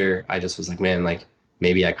after, I just was like, man, like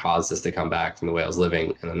maybe I caused this to come back from the way I was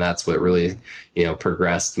living. And then that's what really,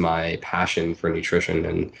 progressed my passion for nutrition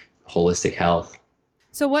and holistic health.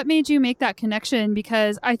 So what made you make that connection?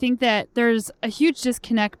 Because I think that there's a huge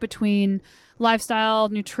disconnect between lifestyle,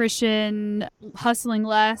 nutrition, hustling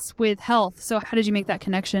less with health. So how did you make that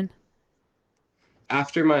connection?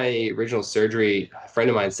 After my original surgery, a friend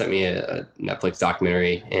of mine sent me a Netflix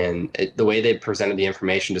documentary, and the way they presented the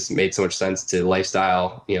information just made so much sense to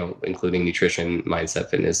lifestyle, including nutrition, mindset,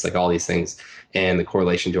 fitness, like all these things, and the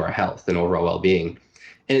correlation to our health and overall well-being.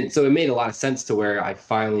 And so it made a lot of sense to where I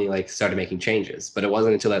finally like started making changes. But it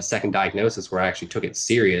wasn't until that second diagnosis where I actually took it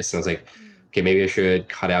serious and I was like, okay, maybe I should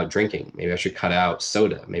cut out drinking. Maybe I should cut out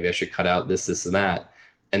soda. Maybe I should cut out this, and that.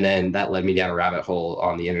 And then that led me down a rabbit hole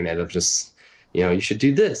on the internet of just, you should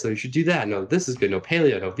do this or you should do that. No, this is good. No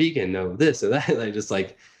paleo, no vegan, no this or that. And I just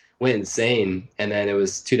like went insane. And then it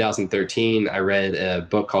was 2013. I read a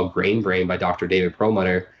book called Grain Brain by Dr. David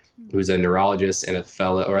Perlmutter, who's a neurologist and a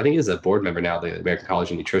fellow, or I think he's a board member now, the American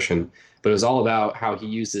College of Nutrition. But it was all about how he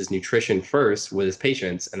uses nutrition first with his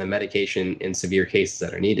patients and the medication in severe cases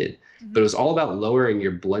that are needed. Mm-hmm. But it was all about lowering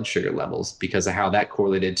your blood sugar levels because of how that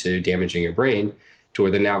correlated to damaging your brain, to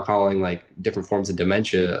where they're now calling like different forms of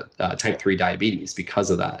dementia, type 3 diabetes because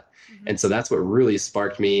of that. Mm-hmm. And so that's what really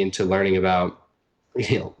sparked me into learning about,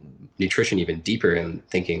 nutrition even deeper and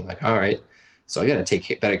thinking like, all right, so I got to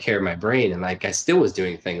take better care of my brain. And like, I still was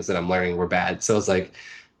doing things that I'm learning were bad. So it's like,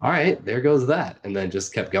 all right, there goes that. And then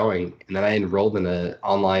just kept going. And then I enrolled in an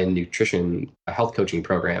online nutrition health coaching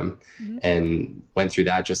program, Mm-hmm. and went through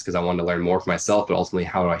that just because I wanted to learn more for myself, but ultimately,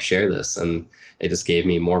 how do I share this? And it just gave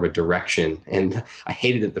me more of a direction. And I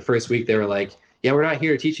hated it the first week. They were like, yeah, we're not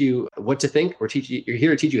here to teach you what to think. You're here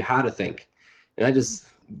to teach you how to think. And I just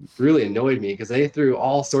really annoyed me because they threw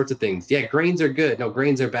all sorts of things. Yeah, grains are good. No,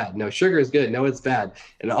 grains are bad. No, sugar is good. No, it's bad.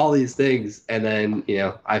 And all these things. And then,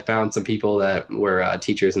 I found some people that were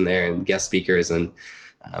teachers in there and guest speakers, and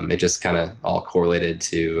it just kind of all correlated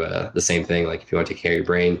to the same thing. Like if you want to take care of your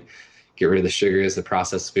brain, get rid of the sugars, the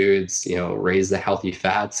processed foods, raise the healthy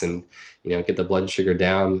fats, and, get the blood sugar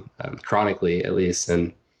down chronically at least.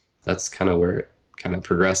 And that's kind of where it kind of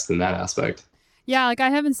progressed in that aspect. Yeah, like I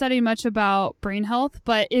haven't studied much about brain health,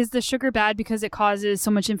 but is the sugar bad because it causes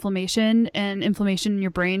so much inflammation and inflammation in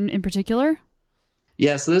your brain in particular?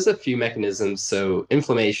 Yeah, so there's a few mechanisms. So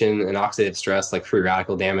inflammation and oxidative stress, like free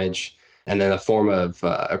radical damage, and then a form of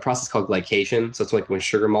a process called glycation. So it's like when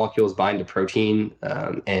sugar molecules bind to protein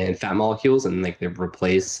and fat molecules, and like they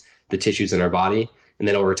replace the tissues in our body. And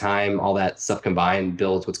then over time, all that stuff combined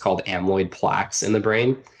builds what's called amyloid plaques in the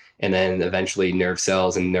brain. And then eventually nerve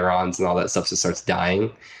cells and neurons and all that stuff just starts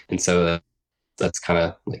dying. And so that's kind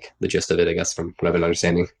of like the gist of it, I guess, from what I've been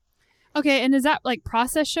understanding. Okay, and is that like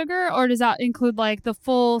processed sugar, or does that include like the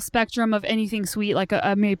full spectrum of anything sweet, like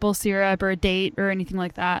a maple syrup or a date or anything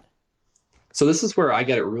like that? So this is where I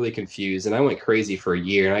got it really confused, and I went crazy for a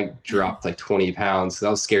year, and I dropped like 20 pounds because I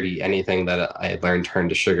was scared to eat anything that I had learned turned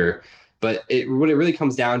to sugar. But what it really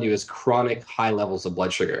comes down to is chronic high levels of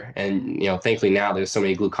blood sugar. And, thankfully now there's so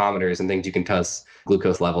many glucometers and things you can test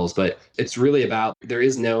glucose levels, but it's really about, there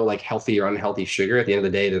is no like healthy or unhealthy sugar. At the end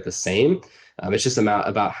of the day, they're the same. It's just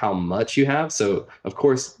about how much you have. So of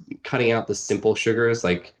course, cutting out the simple sugars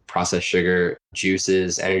like processed sugar,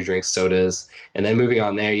 juices, energy drinks, sodas, and then moving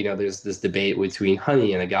on there, there's this debate between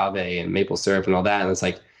honey and agave and maple syrup and all that. And it's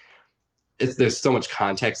like, there's so much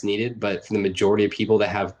context needed, but for the majority of people that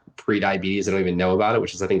have pre-diabetes and don't even know about it,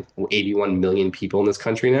 which is I think 81 million people in this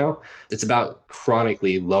country now. It's about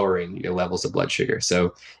chronically lowering your levels of blood sugar.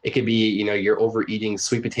 So it could be, you're overeating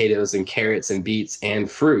sweet potatoes and carrots and beets and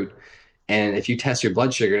fruit. And if you test your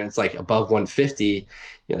blood sugar and it's like above 150,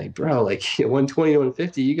 you're like, bro, like 120 to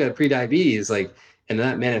 150, you got pre-diabetes. Like, and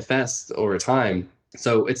that manifests over time.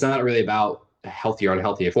 So it's not really about a healthy or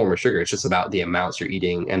unhealthy form of sugar. It's just about the amounts you're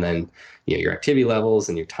eating and then, your activity levels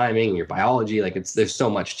and your timing and your biology. Like there's so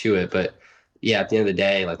much to it. But yeah, at the end of the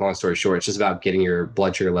day, like long story short, it's just about getting your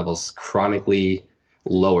blood sugar levels chronically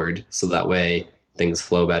lowered. So that way things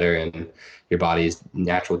flow better and your body's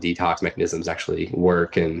natural detox mechanisms actually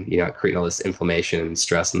work and you're not creating all this inflammation and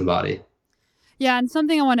stress in the body. Yeah, and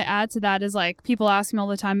something I want to add to that is like people ask me all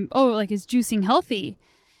the time, oh, like is juicing healthy?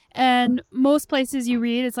 And most places you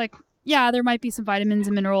read, it's like, yeah, there might be some vitamins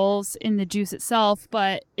and minerals in the juice itself,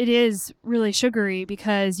 but it is really sugary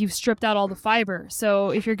because you've stripped out all the fiber. So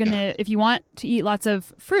if you want to eat lots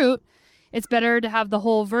of fruit, it's better to have the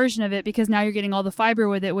whole version of it because now you're getting all the fiber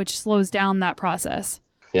with it, which slows down that process.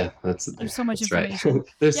 Yeah, there's so much information. Right.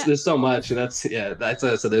 there's so much, and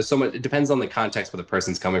so there's so much. It depends on the context where the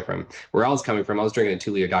person's coming from. Where I was coming from, I was drinking a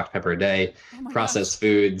 2-liter Dr Pepper a day, processed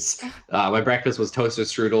foods. My breakfast was toaster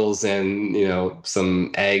strudels and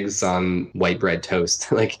some eggs on white bread toast,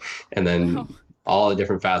 and then all the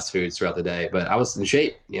different fast foods throughout the day. But I was in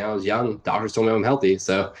shape. I was young. Doctors told me I'm healthy,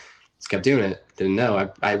 so just kept doing it. Didn't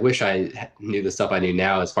know. I wish I knew the stuff I knew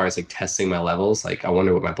now as far as testing my levels. I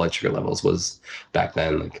wonder what my blood sugar levels was back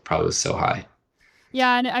then. It probably was so high.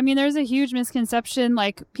 Yeah. And I mean, there's a huge misconception.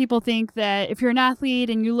 People think that if you're an athlete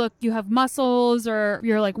and you have muscles or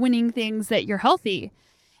you're winning things that you're healthy.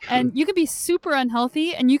 And you could be super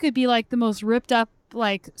unhealthy and you could be the most ripped up,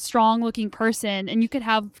 strong looking person and you could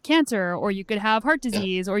have cancer or you could have heart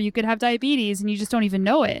disease or you could have diabetes and you just don't even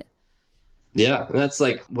know it. Yeah, and that's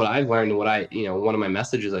what I've learned. What one of my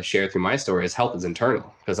messages I share through my story is health is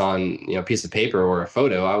internal. Because on a piece of paper or a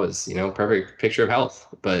photo, I was perfect picture of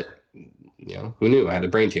health, but who knew I had a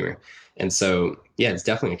brain tumor? And so yeah, it's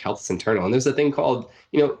definitely health is internal. And there's a thing called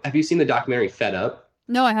have you seen the documentary Fed Up?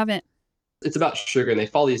 No, I haven't. It's about sugar, and they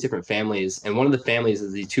follow these different families. And one of the families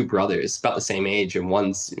is these two brothers, about the same age, and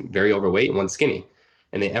one's very overweight and one's skinny.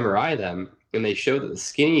 And they MRI them, and they show that the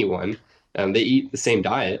skinny one, they eat the same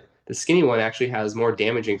diet. The skinny one actually has more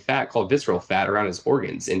damaging fat called visceral fat around his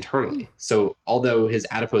organs internally. So although his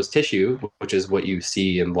adipose tissue, which is what you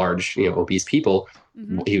see in large, obese people,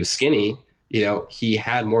 he was skinny, he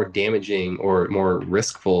had more damaging or more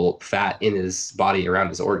riskful fat in his body around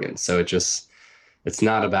his organs. So it's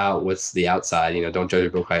not about what's the outside, don't judge a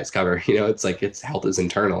book by its cover. It's health is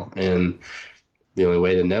internal. And the only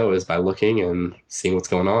way to know is by looking and seeing what's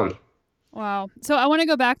going on. Wow. So I want to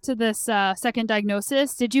go back to this second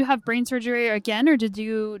diagnosis. Did you have brain surgery again, or did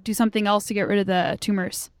you do something else to get rid of the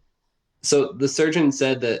tumors? So the surgeon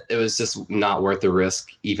said that it was just not worth the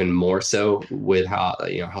risk, even more so with how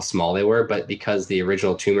small they were. But because the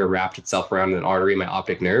original tumor wrapped itself around an artery in my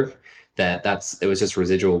optic nerve, it was just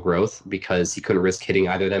residual growth because he couldn't risk hitting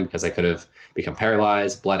either of them because I could have become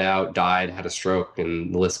paralyzed, bled out, died, had a stroke,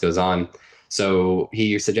 and the list goes on. So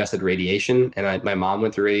he suggested radiation, and my mom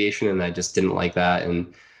went through radiation, and I just didn't like that.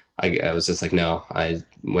 And I was just like, no. I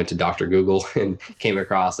went to Dr. Google and came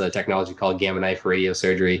across a technology called gamma knife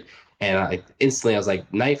radiosurgery. And I was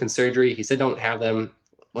like, knife and surgery? He said, don't have them.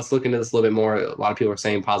 Let's look into this a little bit more. A lot of people are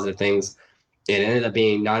saying positive things. It ended up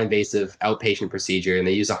being non-invasive outpatient procedure, and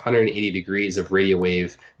they use 180 degrees of radio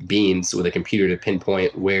wave beams with a computer to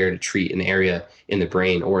pinpoint where to treat an area in the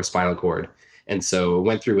brain or spinal cord. And so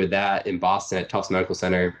went through with that in Boston at Tufts Medical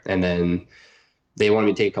Center. And then they wanted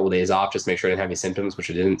me to take a couple of days off just to make sure I didn't have any symptoms, which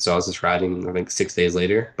I didn't. So I was just riding, I think, 6 days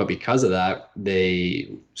later. But because of that,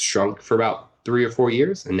 they shrunk for about 3 or 4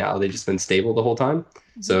 years. And now they've just been stable the whole time.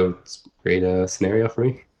 Mm-hmm. So it's a great scenario for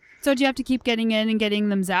me. So do you have to keep getting in and getting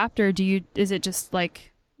them zapped, or is it just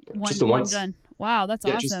just the once? Done? Wow, that's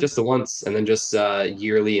awesome. Just the once. And then just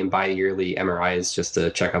yearly and bi-yearly MRIs just to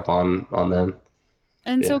check up on them.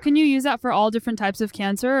 And so can you use that for all different types of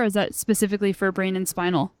cancer, or is that specifically for brain and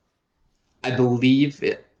spinal? I believe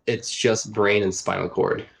it's just brain and spinal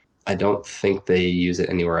cord. I don't think they use it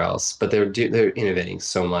anywhere else, but they're innovating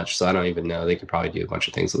so much, so I don't even know. They could probably do a bunch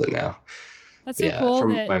of things with it now. That's so cool.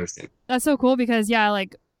 From my understanding. That's so cool because,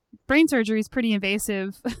 brain surgery is pretty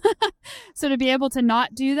invasive. So to be able to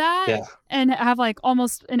not do that and have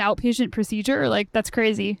almost an outpatient procedure, that's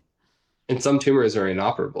crazy. And some tumors are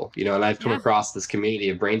inoperable, and I've come across this community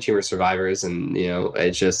of brain tumor survivors, and,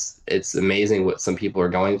 it's amazing what some people are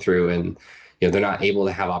going through. And, they're not able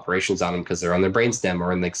to have operations on them because they're on their brainstem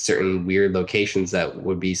or in like certain weird locations that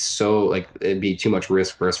would be so like it'd be too much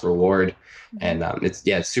risk versus reward. Hmm. And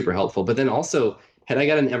it's super helpful. But then also, had I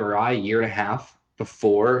got an MRI a year and a half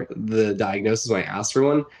before the diagnosis when I asked for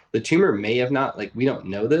one, the tumor may have not, like, we don't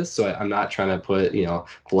know this, so I'm not trying to put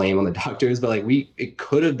blame on the doctors, but like it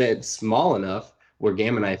could have been small enough where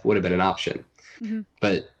gamma knife would have been an option, Hmm.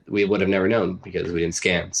 but we would have never known because we didn't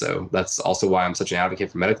scan. So that's also why I'm such an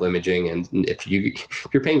advocate for medical imaging. And if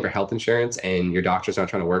you're paying for health insurance and your doctor's not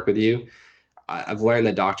trying to work with you, I've learned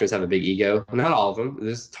that doctors have a big ego. Not all of them.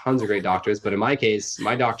 There's tons of great doctors, but in my case,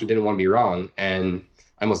 my doctor didn't want to be wrong, and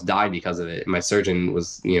I almost died because of it. My surgeon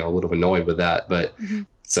was, a little annoyed with that. But Hmm.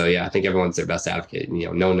 so yeah, I think everyone's their best advocate.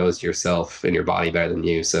 No one knows yourself and your body better than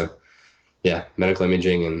you. So yeah, medical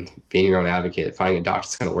imaging and being your own advocate, finding a doctor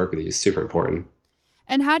that's going to work with you is super important.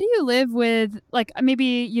 And how do you live with, like, maybe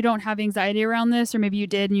you don't have anxiety around this, or maybe you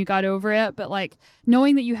did and you got over it, but like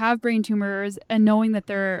knowing that you have brain tumors and knowing that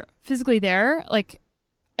they're physically there, like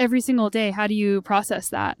every single day, how do you process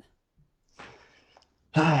that?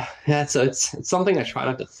 Yeah, so it's something I try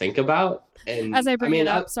not to think about. As And I I bring it mean,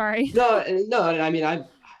 up, sorry. no, I mean,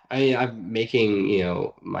 I'm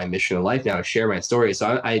making, my mission in life now to share my story.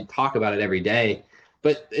 So I talk about it every day.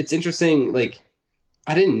 But it's interesting, like,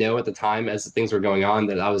 I didn't know at the time as things were going on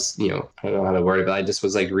that I was, I don't know how to word it, but I just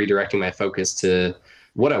was like redirecting my focus to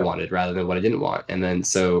what I wanted rather than what I didn't want. And then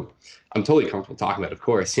so I'm totally comfortable talking about it, of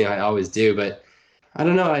course, I always do, but I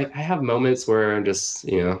don't know. I have moments where I'm just,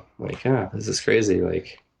 like, this is crazy.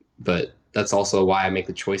 Like, but that's also why I make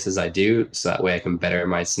the choices I do. So that way I can better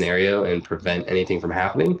my scenario and prevent anything from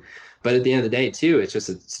happening. But at the end of the day, too, it's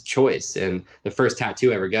a choice. And the first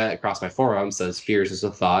tattoo I ever got across my forearm says, fear is just a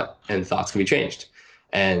thought and thoughts can be changed.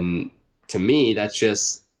 And to me, that's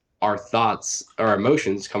just our thoughts, our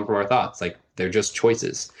emotions come from our thoughts. Like they're just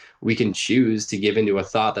choices. We can choose to give into a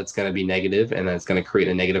thought that's going to be negative and that's going to create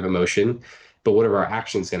a negative emotion, but what are our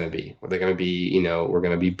actions going to be? Are they going to be, we're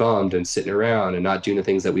going to be bummed and sitting around and not doing the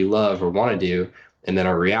things that we love or want to do. And then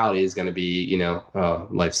our reality is going to be, oh,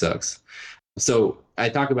 life sucks. So I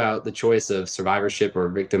talk about the choice of survivorship or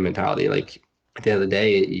victim mentality. Like at the end of the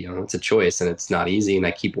day, it's a choice and it's not easy. And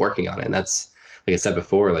I keep working on it. And that's, like I said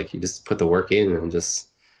before, like you just put the work in and just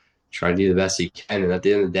try to do the best you can. And at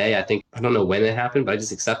the end of the day, I think, I don't know when it happened, but I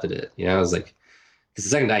just accepted it. I was like, because the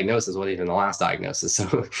second diagnosis wasn't even the last diagnosis.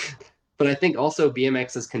 So but I think also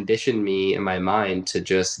BMX has conditioned me in my mind to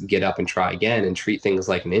just get up and try again and treat things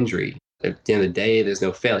like an injury. At the end of the day, there's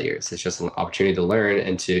no failures. It's just an opportunity to learn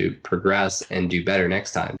and to progress and do better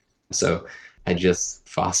next time. So I just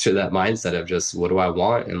foster that mindset of just what do I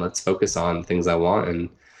want? And let's focus on things I want and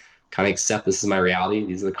kind of accept this is my reality.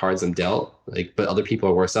 These are the cards I'm dealt. Like, but other people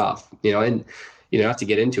are worse off, and not to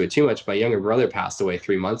get into it too much. My younger brother passed away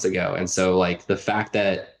 3 months ago. And so like the fact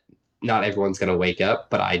that not everyone's going to wake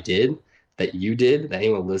up, but I did, that you did, that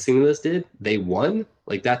anyone listening to this did, they won.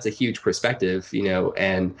 Like that's a huge perspective,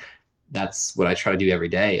 and that's what I try to do every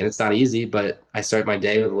day. And it's not easy, but I start my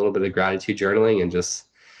day with a little bit of gratitude journaling and just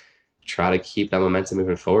try to keep that momentum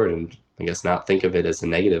moving forward. And I guess not think of it as a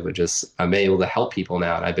negative, but just I'm able to help people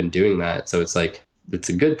now. And I've been doing that. So it's like, it's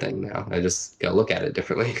a good thing now. I just got to look at it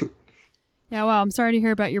differently. Yeah, wow. I'm sorry to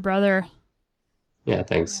hear about your brother. Yeah,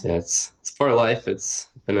 thanks. Yeah, it's part of life. It's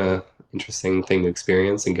been a interesting thing to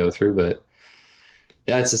experience and go through, but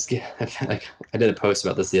yeah, it's just like I did a post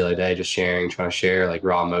about this the other day, just trying to share like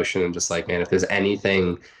raw emotion and just like, man, if there's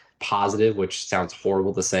anything positive, which sounds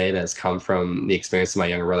horrible to say, that's come from the experience of my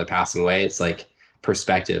younger brother passing away, it's like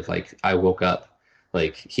perspective. Like I woke up,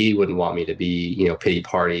 like he wouldn't want me to be, pity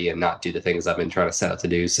party and not do the things I've been trying to set out to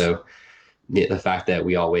do. So yeah, the fact that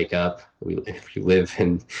we all wake up, if you live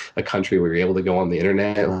in a country where you're able to go on the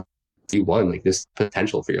internet, you won. Like there's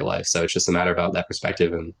potential for your life. So it's just a matter about that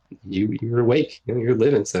perspective, and you're awake, you're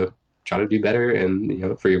living. So try to do better,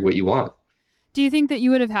 and for what you want. Do you think that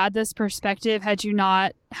you would have had this perspective had you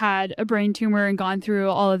not had a brain tumor and gone through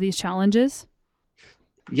all of these challenges?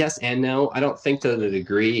 Yes and no. I don't think to the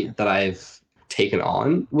degree that I've taken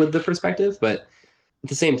on with the perspective, but at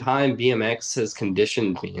the same time, BMX has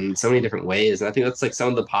conditioned me in so many different ways. And I think that's like some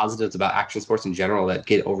of the positives about action sports in general that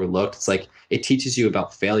get overlooked. It's like it teaches you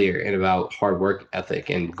about failure and about hard work ethic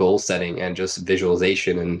and goal setting and just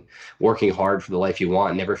visualization and working hard for the life you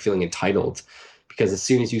want, never feeling entitled. Because as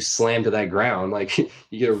soon as you slam to that ground, like you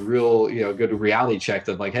get a real, good reality check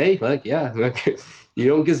of like, hey, like, yeah, you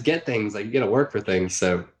don't just get things, like you got to work for things.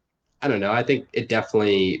 So I don't know. I think it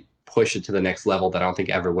definitely pushed it to the next level that I don't think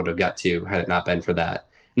ever would have got to had it not been for that.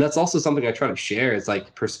 And that's also something I try to share. It's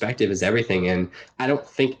like perspective is everything. And I don't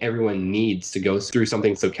think everyone needs to go through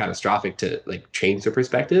something so catastrophic to like change their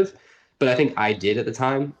perspective. but I think I did at the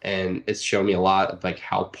time, and it's shown me a lot of like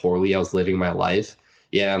how poorly I was living my life.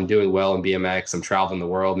 Yeah, I'm doing well in BMX. I'm traveling the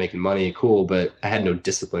world, making money, cool, but I had no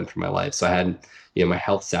discipline for my life. So I had, my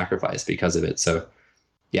health sacrificed because of it. So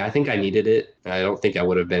yeah, I think I needed it. And I don't think I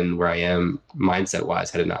would have been where I am mindset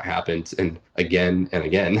wise had it not happened and again and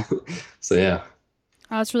again. So yeah.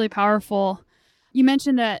 Oh, that's really powerful. You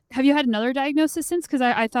mentioned that. Have you had another diagnosis since? Because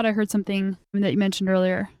I thought I heard something that you mentioned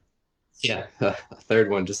earlier. Yeah, a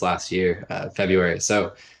third one just last year, February.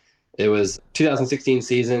 So it was 2016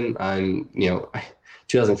 season.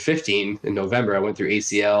 2015 in November, I went through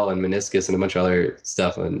ACL and meniscus and a bunch of other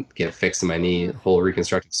stuff and get fixed in my knee, whole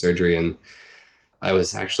reconstructive surgery. And I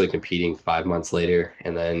was actually competing 5 months later,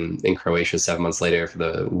 and then in Croatia 7 months later for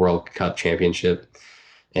the World Cup Championship.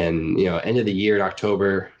 And end of the year in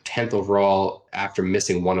October, 10th overall after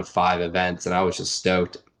missing one of 5 events, and I was just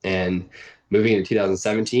stoked. And moving into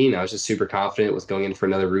 2017, I was just super confident, was going in for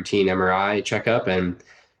another routine MRI checkup, and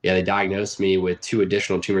yeah, they diagnosed me with 2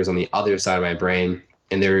 additional tumors on the other side of my brain,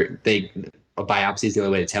 and a biopsy is the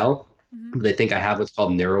only way to tell. They think I have what's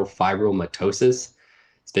called neurofibromatosis.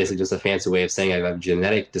 It's basically just a fancy way of saying I have a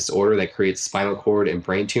genetic disorder that creates spinal cord and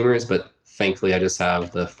brain tumors, but thankfully I just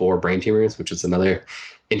have the 4 brain tumors, which is another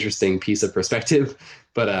interesting piece of perspective.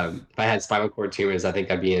 But if I had spinal cord tumors, I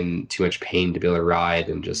think I'd be in too much pain to be able to ride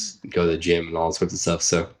and just go to the gym and all sorts of stuff.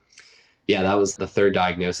 So yeah, that was the third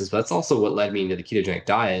diagnosis. But that's also what led me into the ketogenic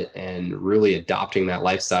diet and really adopting that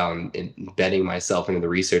lifestyle and embedding myself into the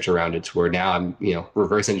research around it to where now I'm,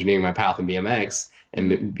 reverse engineering my path in BMX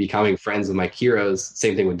and becoming friends with my heroes.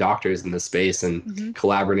 Same thing with doctors in this space and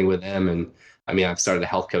collaborating with them. And I mean, I've started a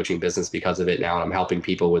health coaching business because of it now, and I'm helping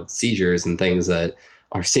people with seizures and things that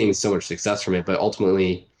are seeing so much success from it. But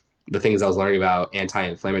ultimately, the things I was learning about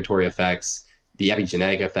anti-inflammatory effects, the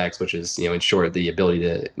epigenetic effects, which is, in short, the ability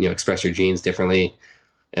to, express your genes differently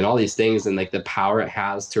and all these things, and like the power it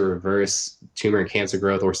has to reverse tumor and cancer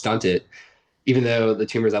growth or stunt it. Even though the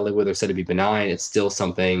tumors I live with are said to be benign, it's still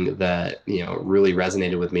something that, really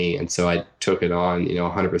resonated with me. And so I took it on,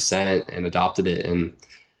 100% and adopted it. And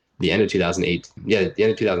the end of 2008, at the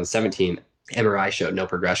end of 2017, MRI showed no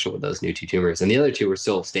progression with those new 2 tumors. And the other 2 were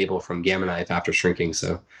still stable from Gamma Knife after shrinking.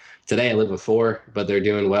 So today I live with 4, but they're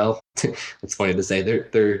doing well. It's funny to say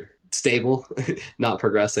they're stable, not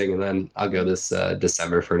progressing. And then I'll go this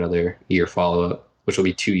December for another year follow-up, which will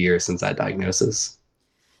be 2 years since that diagnosis.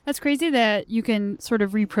 That's crazy that you can sort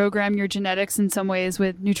of reprogram your genetics in some ways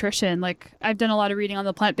with nutrition. Like I've done a lot of reading on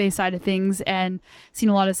the plant-based side of things and seen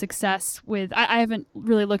a lot of success with, I haven't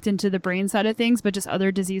really looked into the brain side of things, but just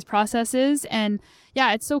other disease processes. And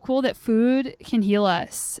yeah, it's so cool that food can heal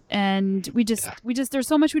us. And we just, there's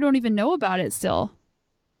so much we don't even know about it still.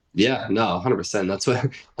 Yeah, no, 100%. That's what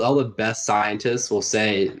all the best scientists will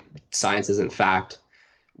say. Science isn't fact.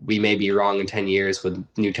 We may be wrong in 10 years with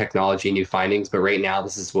new technology, new findings, but right now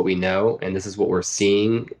this is what we know, and this is what we're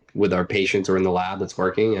seeing with our patients or in the lab that's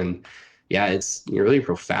working. And yeah, it's really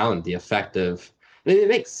profound, the effect of, I mean, it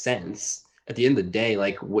makes sense at the end of the day,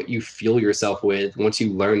 like what you fuel yourself with, once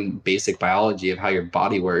you learn basic biology of how your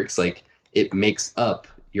body works, like it makes up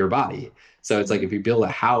your body. So it's like if you build a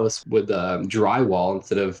house with drywall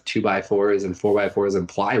instead of 2x4s and 4x4s and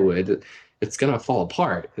plywood, it's gonna fall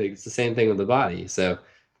apart. Like, it's the same thing with the body. So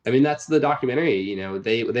I mean, that's the documentary.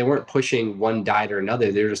 They weren't pushing one diet or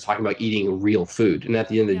another. They were just talking about eating real food. And at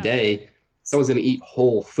the end of the day, someone's going to eat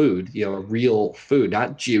whole food, real food,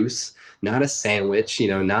 not juice, not a sandwich,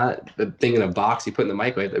 not the thing in a box you put in the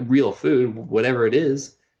microwave, real food, whatever it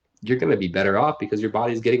is, you're going to be better off because your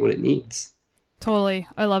body's getting what it needs. Totally.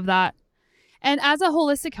 I love that. And as a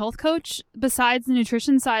holistic health coach, besides the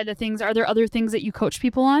nutrition side of things, are there other things that you coach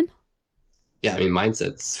people on? Yeah, I mean,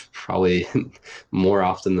 mindset's probably more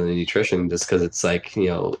often than the nutrition, just because it's like,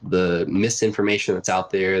 the misinformation that's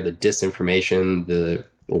out there, the disinformation, the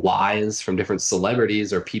lies from different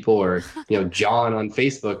celebrities or people, or, John on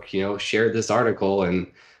Facebook, shared this article and,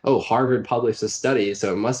 oh, Harvard published a study,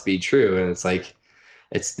 so it must be true. And it's like,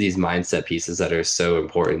 it's these mindset pieces that are so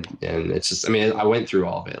important. And it's just, I mean, I went through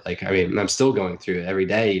all of it. Like, I mean, I'm still going through it every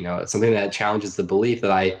day. It's something that challenges the belief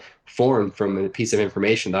that I formed from a piece of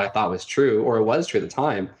information that I thought was true, or it was true at the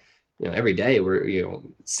time. Every day we're,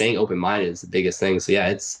 staying open-minded is the biggest thing. So yeah,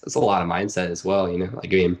 it's a lot of mindset as well,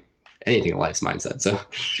 like, I mean, anything in life's mindset. So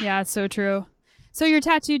yeah, it's so true. So your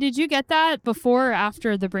tattoo, did you get that before or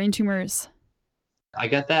after the brain tumors? I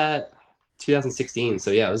got that 2016.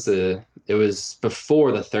 So yeah, it was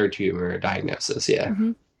before the third tumor diagnosis. Yeah.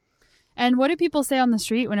 And what do people say on the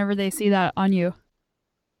street whenever they see that on you?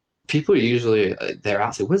 People usually they're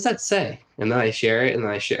out say, "What does that say?" And then I share it, and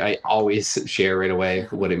then I always share right away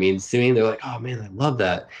what it means to me. They're like, "Oh man, I love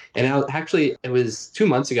that." And actually, it was 2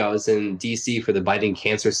 months ago. I was in DC for the Biting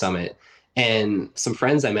Cancer Summit, and some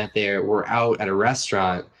friends I met there were out at a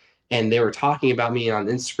restaurant, and they were talking about me on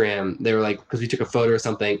Instagram. They were like, because we took a photo or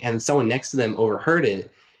something, and someone next to them overheard it,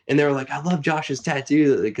 and they were like, "I love Josh's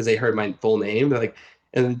tattoo," because they heard my full name. They're like,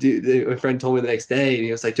 and dude, my friend told me the next day, and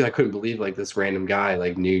he was like, "Dude, I couldn't believe like this random guy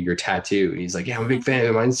like knew your tattoo." And he's like, "Yeah, I'm a big fan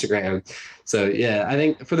of my Instagram." So yeah, I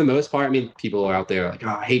think for the most part, I mean, people are out there like,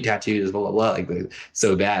 "Oh, I hate tattoos, blah blah blah," like they're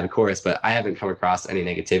so bad, of course. But I haven't come across any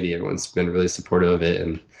negativity. Everyone's been really supportive of it,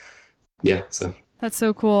 and yeah, so That's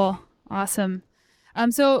so cool. Awesome.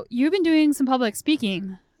 So you've been doing some public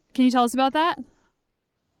speaking. Can you tell us about that?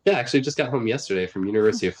 yeah, actually just got home yesterday from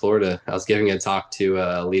University of Florida. I was giving a talk to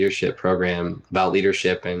a leadership program about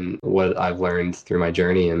leadership and what I've learned through my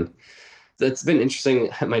journey, and it's been interesting.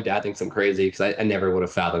 My dad thinks I'm crazy because I never would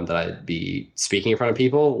have fathomed that I'd be speaking in front of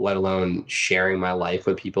people, let alone sharing my life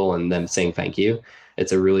with people and them saying thank you.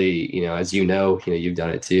 It's a really, as you've done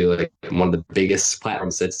it too, like one of the biggest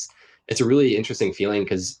platforms. It's a really interesting feeling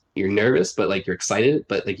because you're nervous, but like you're excited,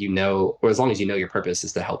 but like or as long as you know your purpose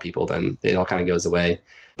is to help people, then it all kind of goes away.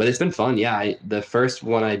 But it's been fun. Yeah, the first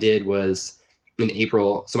one I did was in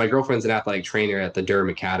April. So my girlfriend's an athletic trainer at the Durham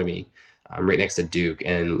Academy, right next to Duke,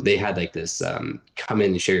 and they had like this come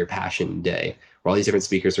in and share your passion day where all these different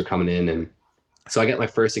speakers were coming in, and so I got my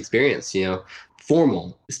first experience,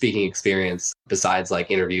 formal speaking experience besides like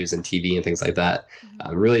interviews and TV and things like that.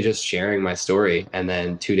 Really just sharing my story, and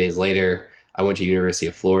then 2 days later, I went to University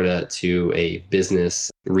of Florida to a business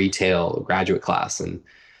retail graduate class and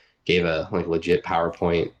gave a like legit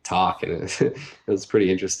PowerPoint talk, and it was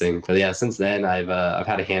pretty interesting. But yeah, since then I've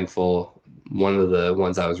had a handful. One of the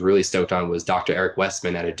ones I was really stoked on was Dr. Eric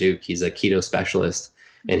Westman out of Duke. He's a keto specialist,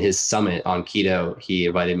 and his summit on keto, he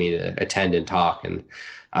invited me to attend and talk, and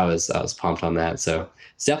I was pumped on that. So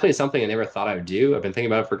it's definitely something I never thought I would do. I've been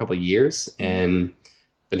thinking about it for a couple of years, and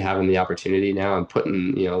been having the opportunity now and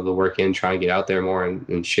putting the work in, trying to get out there more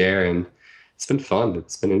and share, and it's been fun.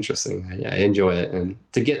 It's been interesting. I enjoy it, and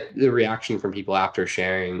to get the reaction from people after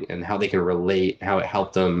sharing and how they can relate, how it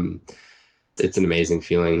helped them, it's an amazing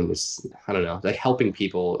feeling. I don't know, like helping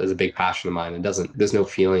people is a big passion of mine. There's no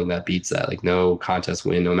feeling that beats that. Like no contest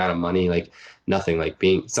win, no amount of money, like nothing. Like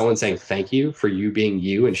being someone saying thank you for you being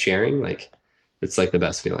you and sharing, like it's like the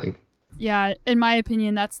best feeling. Yeah, in my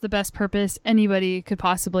opinion, that's the best purpose anybody could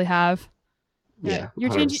possibly have. Yeah,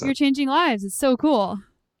 you're 100%. you're changing lives. It's so cool.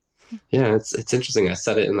 Yeah, it's interesting. I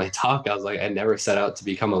said it in my talk. I was like, I never set out to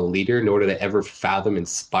become a leader, nor did I ever fathom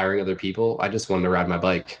inspiring other people. I just wanted to ride my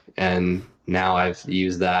bike. And now I've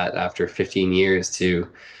used that after 15 years to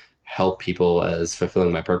help people as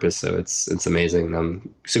fulfilling my purpose. So it's amazing.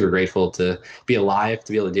 I'm super grateful to be alive,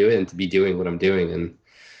 to be able to do it, and to be doing what I'm doing.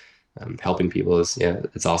 And helping people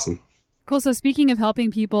it's awesome. Cool. So speaking of helping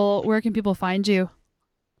people, where can people find you?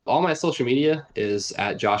 All my social media is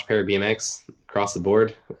at Josh Perry BMX across the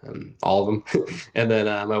board, all of them. And then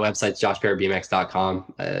my website's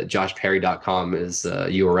joshperrybmx.com. Joshperry.com is a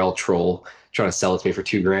URL troll trying to sell it to me for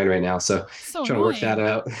 $2,000 right now. So trying to work that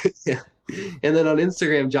out. Yeah. And then on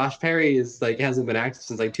Instagram, Josh Perry is like hasn't been active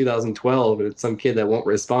since like 2012, and it's some kid that won't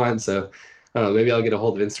respond. So I don't know, maybe I'll get a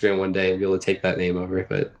hold of Instagram one day and be able to take that name over.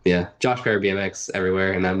 But yeah, Josh Perry BMX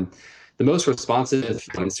everywhere, and I'm the most responsive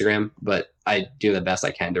on Instagram, but I do the best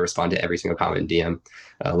I can to respond to every single comment and DM.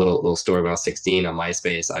 A little story when I was 16 on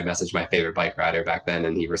MySpace, I messaged my favorite bike rider back then,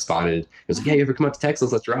 and he responded. He was like, "Yeah, you ever come out to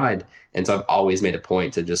Texas? Let's ride." And so I've always made a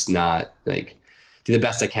point to just not like do the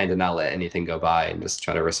best I can to not let anything go by and just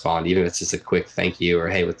try to respond, even if it's just a quick thank you or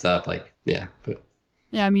hey, what's up? Like, yeah. But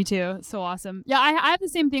yeah, me too. It's so awesome. Yeah, I have the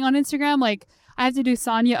same thing on Instagram. Like I have to do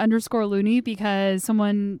Sonia_Looney because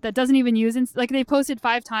someone that doesn't even use like they posted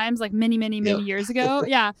 5 times like many years ago.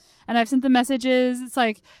 Yeah. And I've sent the messages. It's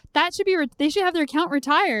like that should be they should have their account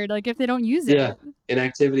retired like if they don't use it. Yeah.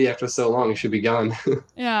 Inactivity after so long should be gone.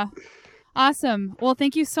 Yeah. Awesome. Well,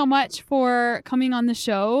 thank you so much for coming on the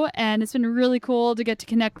show. And it's been really cool to get to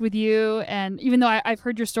connect with you. And even though I've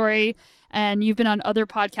heard your story and you've been on other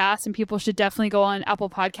podcasts, and people should definitely go on Apple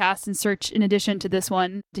Podcasts and search in addition to this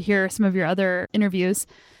one to hear some of your other interviews.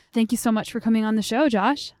 Thank you so much for coming on the show,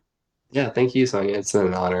 Josh. Yeah, thank you, Sonia. It's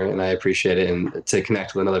an honor, and I appreciate it. And to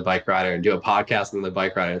connect with another bike rider and do a podcast with another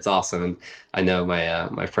bike rider, it's awesome. And I know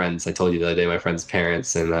my friends, I told you the other day, my friends'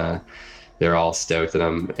 parents, and they're all stoked that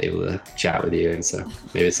I'm able to chat with you. And so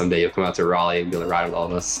maybe someday you'll come out to Raleigh and be able to ride with all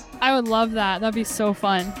of us. I would love that. That'd be so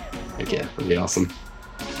fun. Heck yeah, that'd be awesome.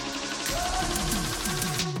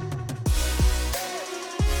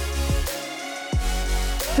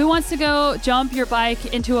 Who wants to go jump your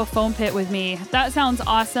bike into a foam pit with me? That sounds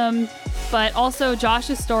awesome. But also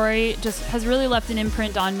Josh's story just has really left an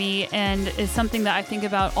imprint on me and is something that I think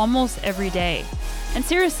about almost every day. And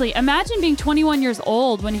seriously, imagine being 21 years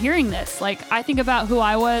old when hearing this. Like, I think about who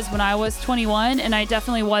I was when I was 21, and I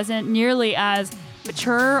definitely wasn't nearly as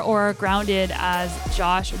mature or grounded as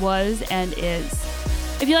Josh was and is.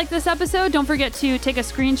 If you like this episode, don't forget to take a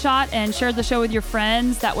screenshot and share the show with your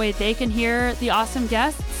friends. That way they can hear the awesome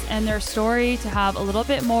guests and their story to have a little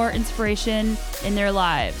bit more inspiration in their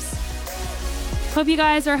lives. Hope you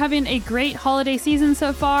guys are having a great holiday season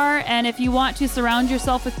so far. And if you want to surround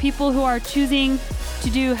yourself with people who are choosing to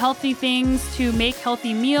do healthy things, to make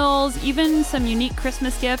healthy meals, even some unique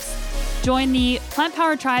Christmas gifts, join the Plant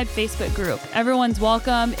Power Tribe Facebook group. Everyone's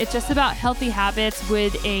welcome. It's just about healthy habits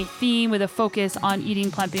with a theme, with a focus on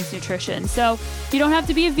eating plant-based nutrition. So you don't have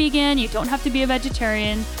to be a vegan. You don't have to be a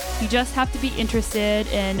vegetarian. You just have to be interested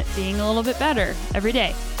in being a little bit better every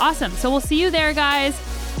day. Awesome. So we'll see you there, guys.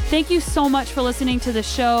 Thank you so much for listening to the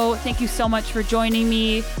show. Thank you so much for joining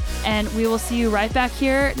me. And we will see you right back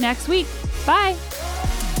here next week. Bye.